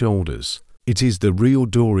shrugged his shoulders. "It is the real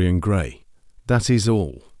Dorian Gray. That is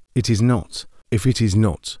all." "It is not. If it is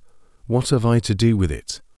not, what have I to do with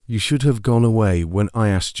it? You should have gone away when I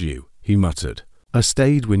asked you," he muttered. "I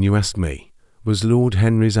stayed when you asked me," was Lord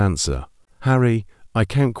Henry's answer. "Harry, I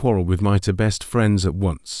can't quarrel with my two best friends at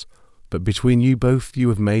once, but between you both you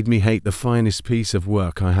have made me hate the finest piece of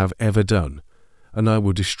work I have ever done, and I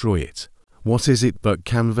will destroy it. What is it but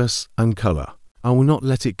canvas and colour? I will not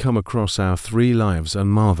let it come across our 3 lives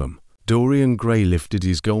and mar them." Dorian Gray lifted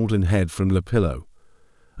his golden head from the pillow,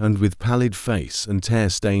 and with pallid face and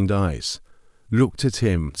tear-stained eyes, looked at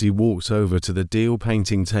him as he walked over to the deal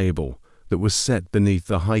painting table that was set beneath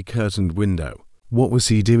the high-curtained window. What was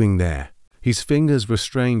he doing there? His fingers were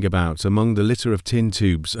straying about among the litter of tin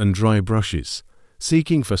tubes and dry brushes,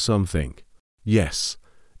 seeking for something. Yes,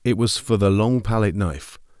 it was for the long palette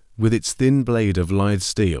knife, with its thin blade of lithe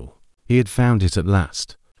steel. He had found it at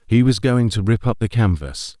last. He was going to rip up the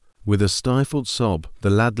canvas. With a stifled sob, the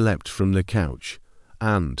lad leapt from the couch,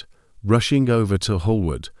 and, rushing over to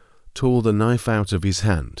Hallward, tore the knife out of his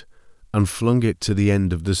hand, and flung it to the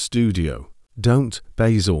end of the studio. "Don't,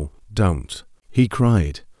 Basil, don't," he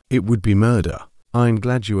cried. "It would be murder." "I am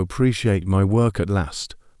glad you appreciate my work at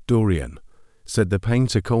last, Dorian," said the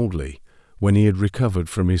painter coldly, when he had recovered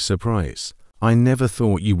from his surprise. "I never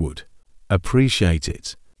thought you would. Appreciate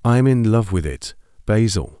it. I am in love with it,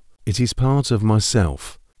 Basil. It is part of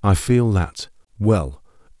myself. I feel that. Well,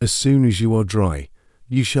 as soon as you are dry,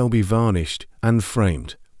 you shall be varnished and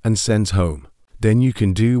framed and sent home. Then you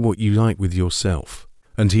can do what you like with yourself."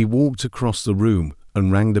 And he walked across the room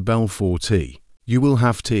and rang the bell for tea. "You will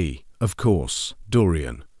have tea, of course,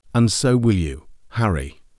 Dorian, and so will you,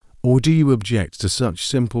 Harry. Or do you object to such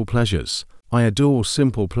simple pleasures?" "I adore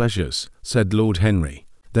simple pleasures," said Lord Henry.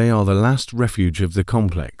 "They are the last refuge of the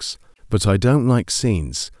complex. But I don't like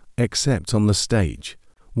scenes, except on the stage.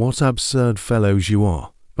 What absurd fellows you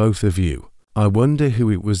are, both of you. I wonder who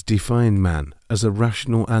it was defined man as a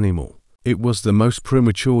rational animal. It was the most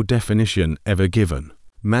premature definition ever given.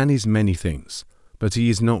 Man is many things, but he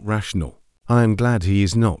is not rational. I am glad he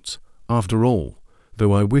is not, after all,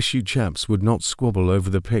 though I wish you chaps would not squabble over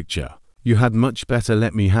the picture. You had much better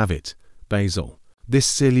let me have it, Basil. This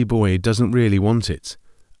silly boy doesn't really want it,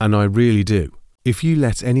 and I really do. If you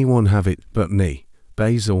let anyone have it but me,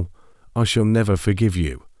 Basil, I shall never forgive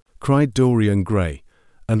you," cried Dorian Gray,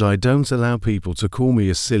 "and I don't allow people to call me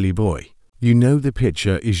a silly boy. You know the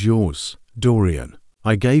picture is yours, Dorian.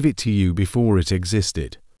 I gave it to you before it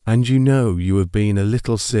existed, and you know you have been a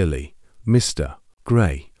little silly, Mr.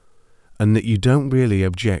 Gray, and that you don't really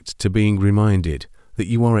object to being reminded that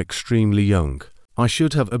you are extremely young." "I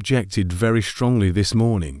should have objected very strongly this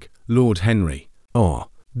morning, Lord Henry." "Ah,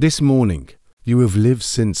 this morning. You have lived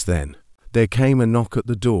since then." There came a knock at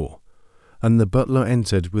the door, and the butler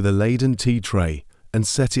entered with a laden tea tray and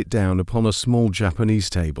set it down upon a small Japanese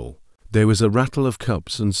table. There was a rattle of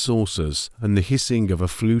cups and saucers and the hissing of a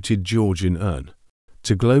fluted Georgian urn.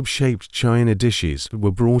 Two globe-shaped china dishes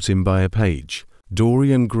were brought in by a page.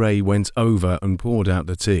 Dorian Gray went over and poured out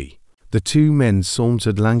the tea. The 2 men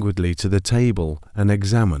sauntered languidly to the table and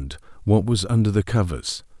examined what was under the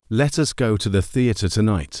covers. "Let us go to the theatre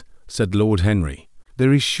tonight," said Lord Henry.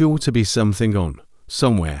 "There is sure to be something on,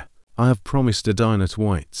 somewhere. I have promised to dine at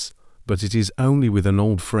White's, but it is only with an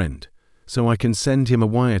old friend, so I can send him a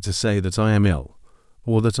wire to say that I am ill,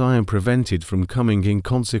 or that I am prevented from coming in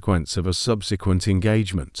consequence of a subsequent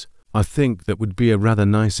engagement. I think that would be a rather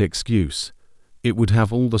nice excuse. It would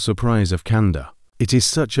have all the surprise of candour." "It is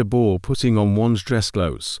such a bore putting on one's dress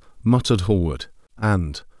clothes," muttered Hallward,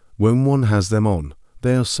 "and, when one has them on,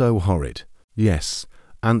 they are so horrid." "Yes,"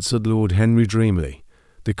 answered Lord Henry dreamily,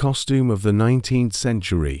 "the costume of the 19th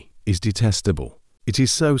century is detestable. It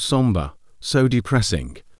is so sombre, so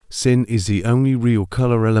depressing. Sin is the only real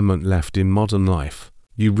colour element left in modern life."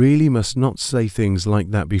 "You really must not say things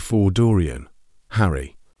like that before Dorian,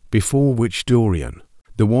 Harry." "Before which Dorian?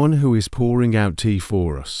 The one who is pouring out tea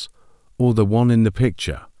for us, or the one in the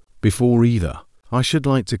picture?" "Before either." "I should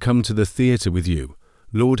like to come to the theatre with you,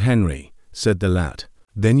 Lord Henry," said the lad.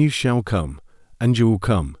 "Then you shall come, and you will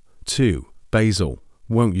come, too, Basil,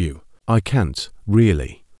 won't you?" "I can't,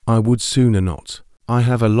 really. I would sooner not. I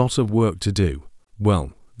have a lot of work to do."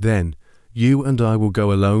 "Well, then, you and I will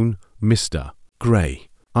go alone, Mr. Gray."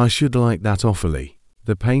 "I should like that awfully."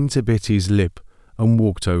 The painter bit his lip and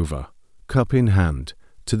walked over, cup in hand,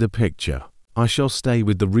 to the picture. "I shall stay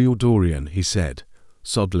with the real Dorian," he said,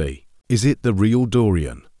 softly. "Is it the real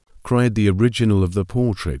Dorian?" cried the original of the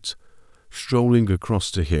portrait, strolling across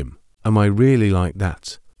to him. "Am I really like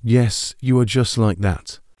that?" "Yes, you are just like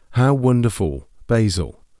that." "How wonderful,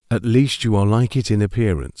 Basil. At least you are like it in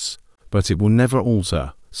appearance." "But it will never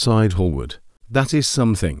alter," sighed Hallward. "That is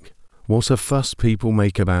something. What a fuss people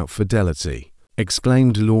make about fidelity,"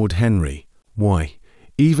 exclaimed Lord Henry. "Why,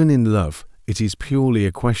 even in love, it is purely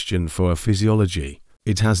a question for physiology.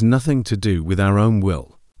 It has nothing to do with our own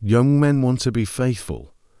will. Young men want to be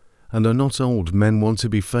faithful, and are not old men want to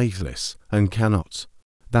be faithless, and cannot.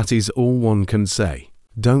 That is all one can say."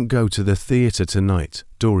 "Don't go to the theatre tonight,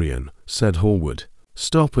 Dorian," said Hallward.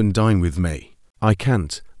 "Stop and dine with me." "I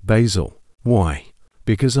can't, Basil." "Why?"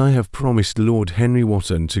 "Because I have promised Lord Henry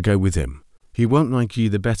Wotton to go with him." "He won't like you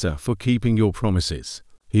the better for keeping your promises.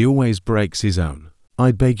 He always breaks his own."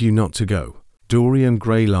 "I beg you not to go." Dorian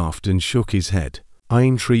Gray laughed and shook his head. "I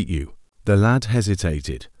entreat you." The lad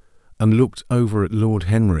hesitated, and looked over at Lord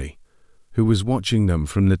Henry, who was watching them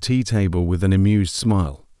from the tea table with an amused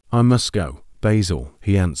smile. "I must go, Basil,"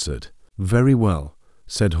 he answered. "Very well,"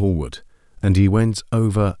 said Hallward, and he went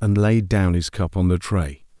over and laid down his cup on the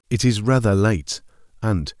tray. "It is rather late,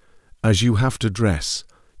 and, as you have to dress,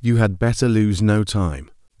 you had better lose no time.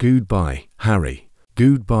 Goodbye, Harry.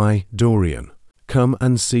 Goodbye, Dorian. Come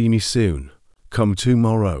and see me soon." "Come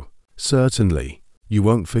tomorrow." "Certainly. You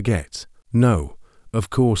won't forget." "No, of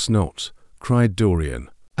course not," cried Dorian.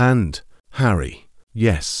 "And, Harry."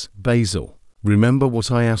 "Yes, Basil. Remember what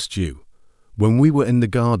I asked you when we were in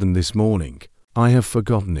the garden this morning." "I have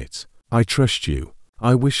forgotten it." "I trust you."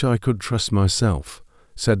 "I wish I could trust myself,"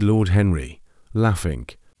 said Lord Henry, laughing.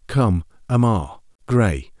 "Come,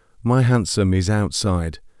 Gray, my hansom is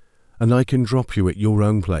outside, and I can drop you at your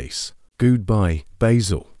own place. Goodbye,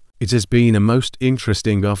 Basil. It has been a most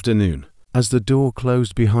interesting afternoon." As the door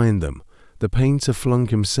closed behind them, the painter flung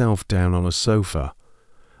himself down on a sofa,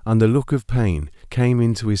 and the look of pain came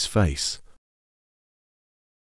into his face.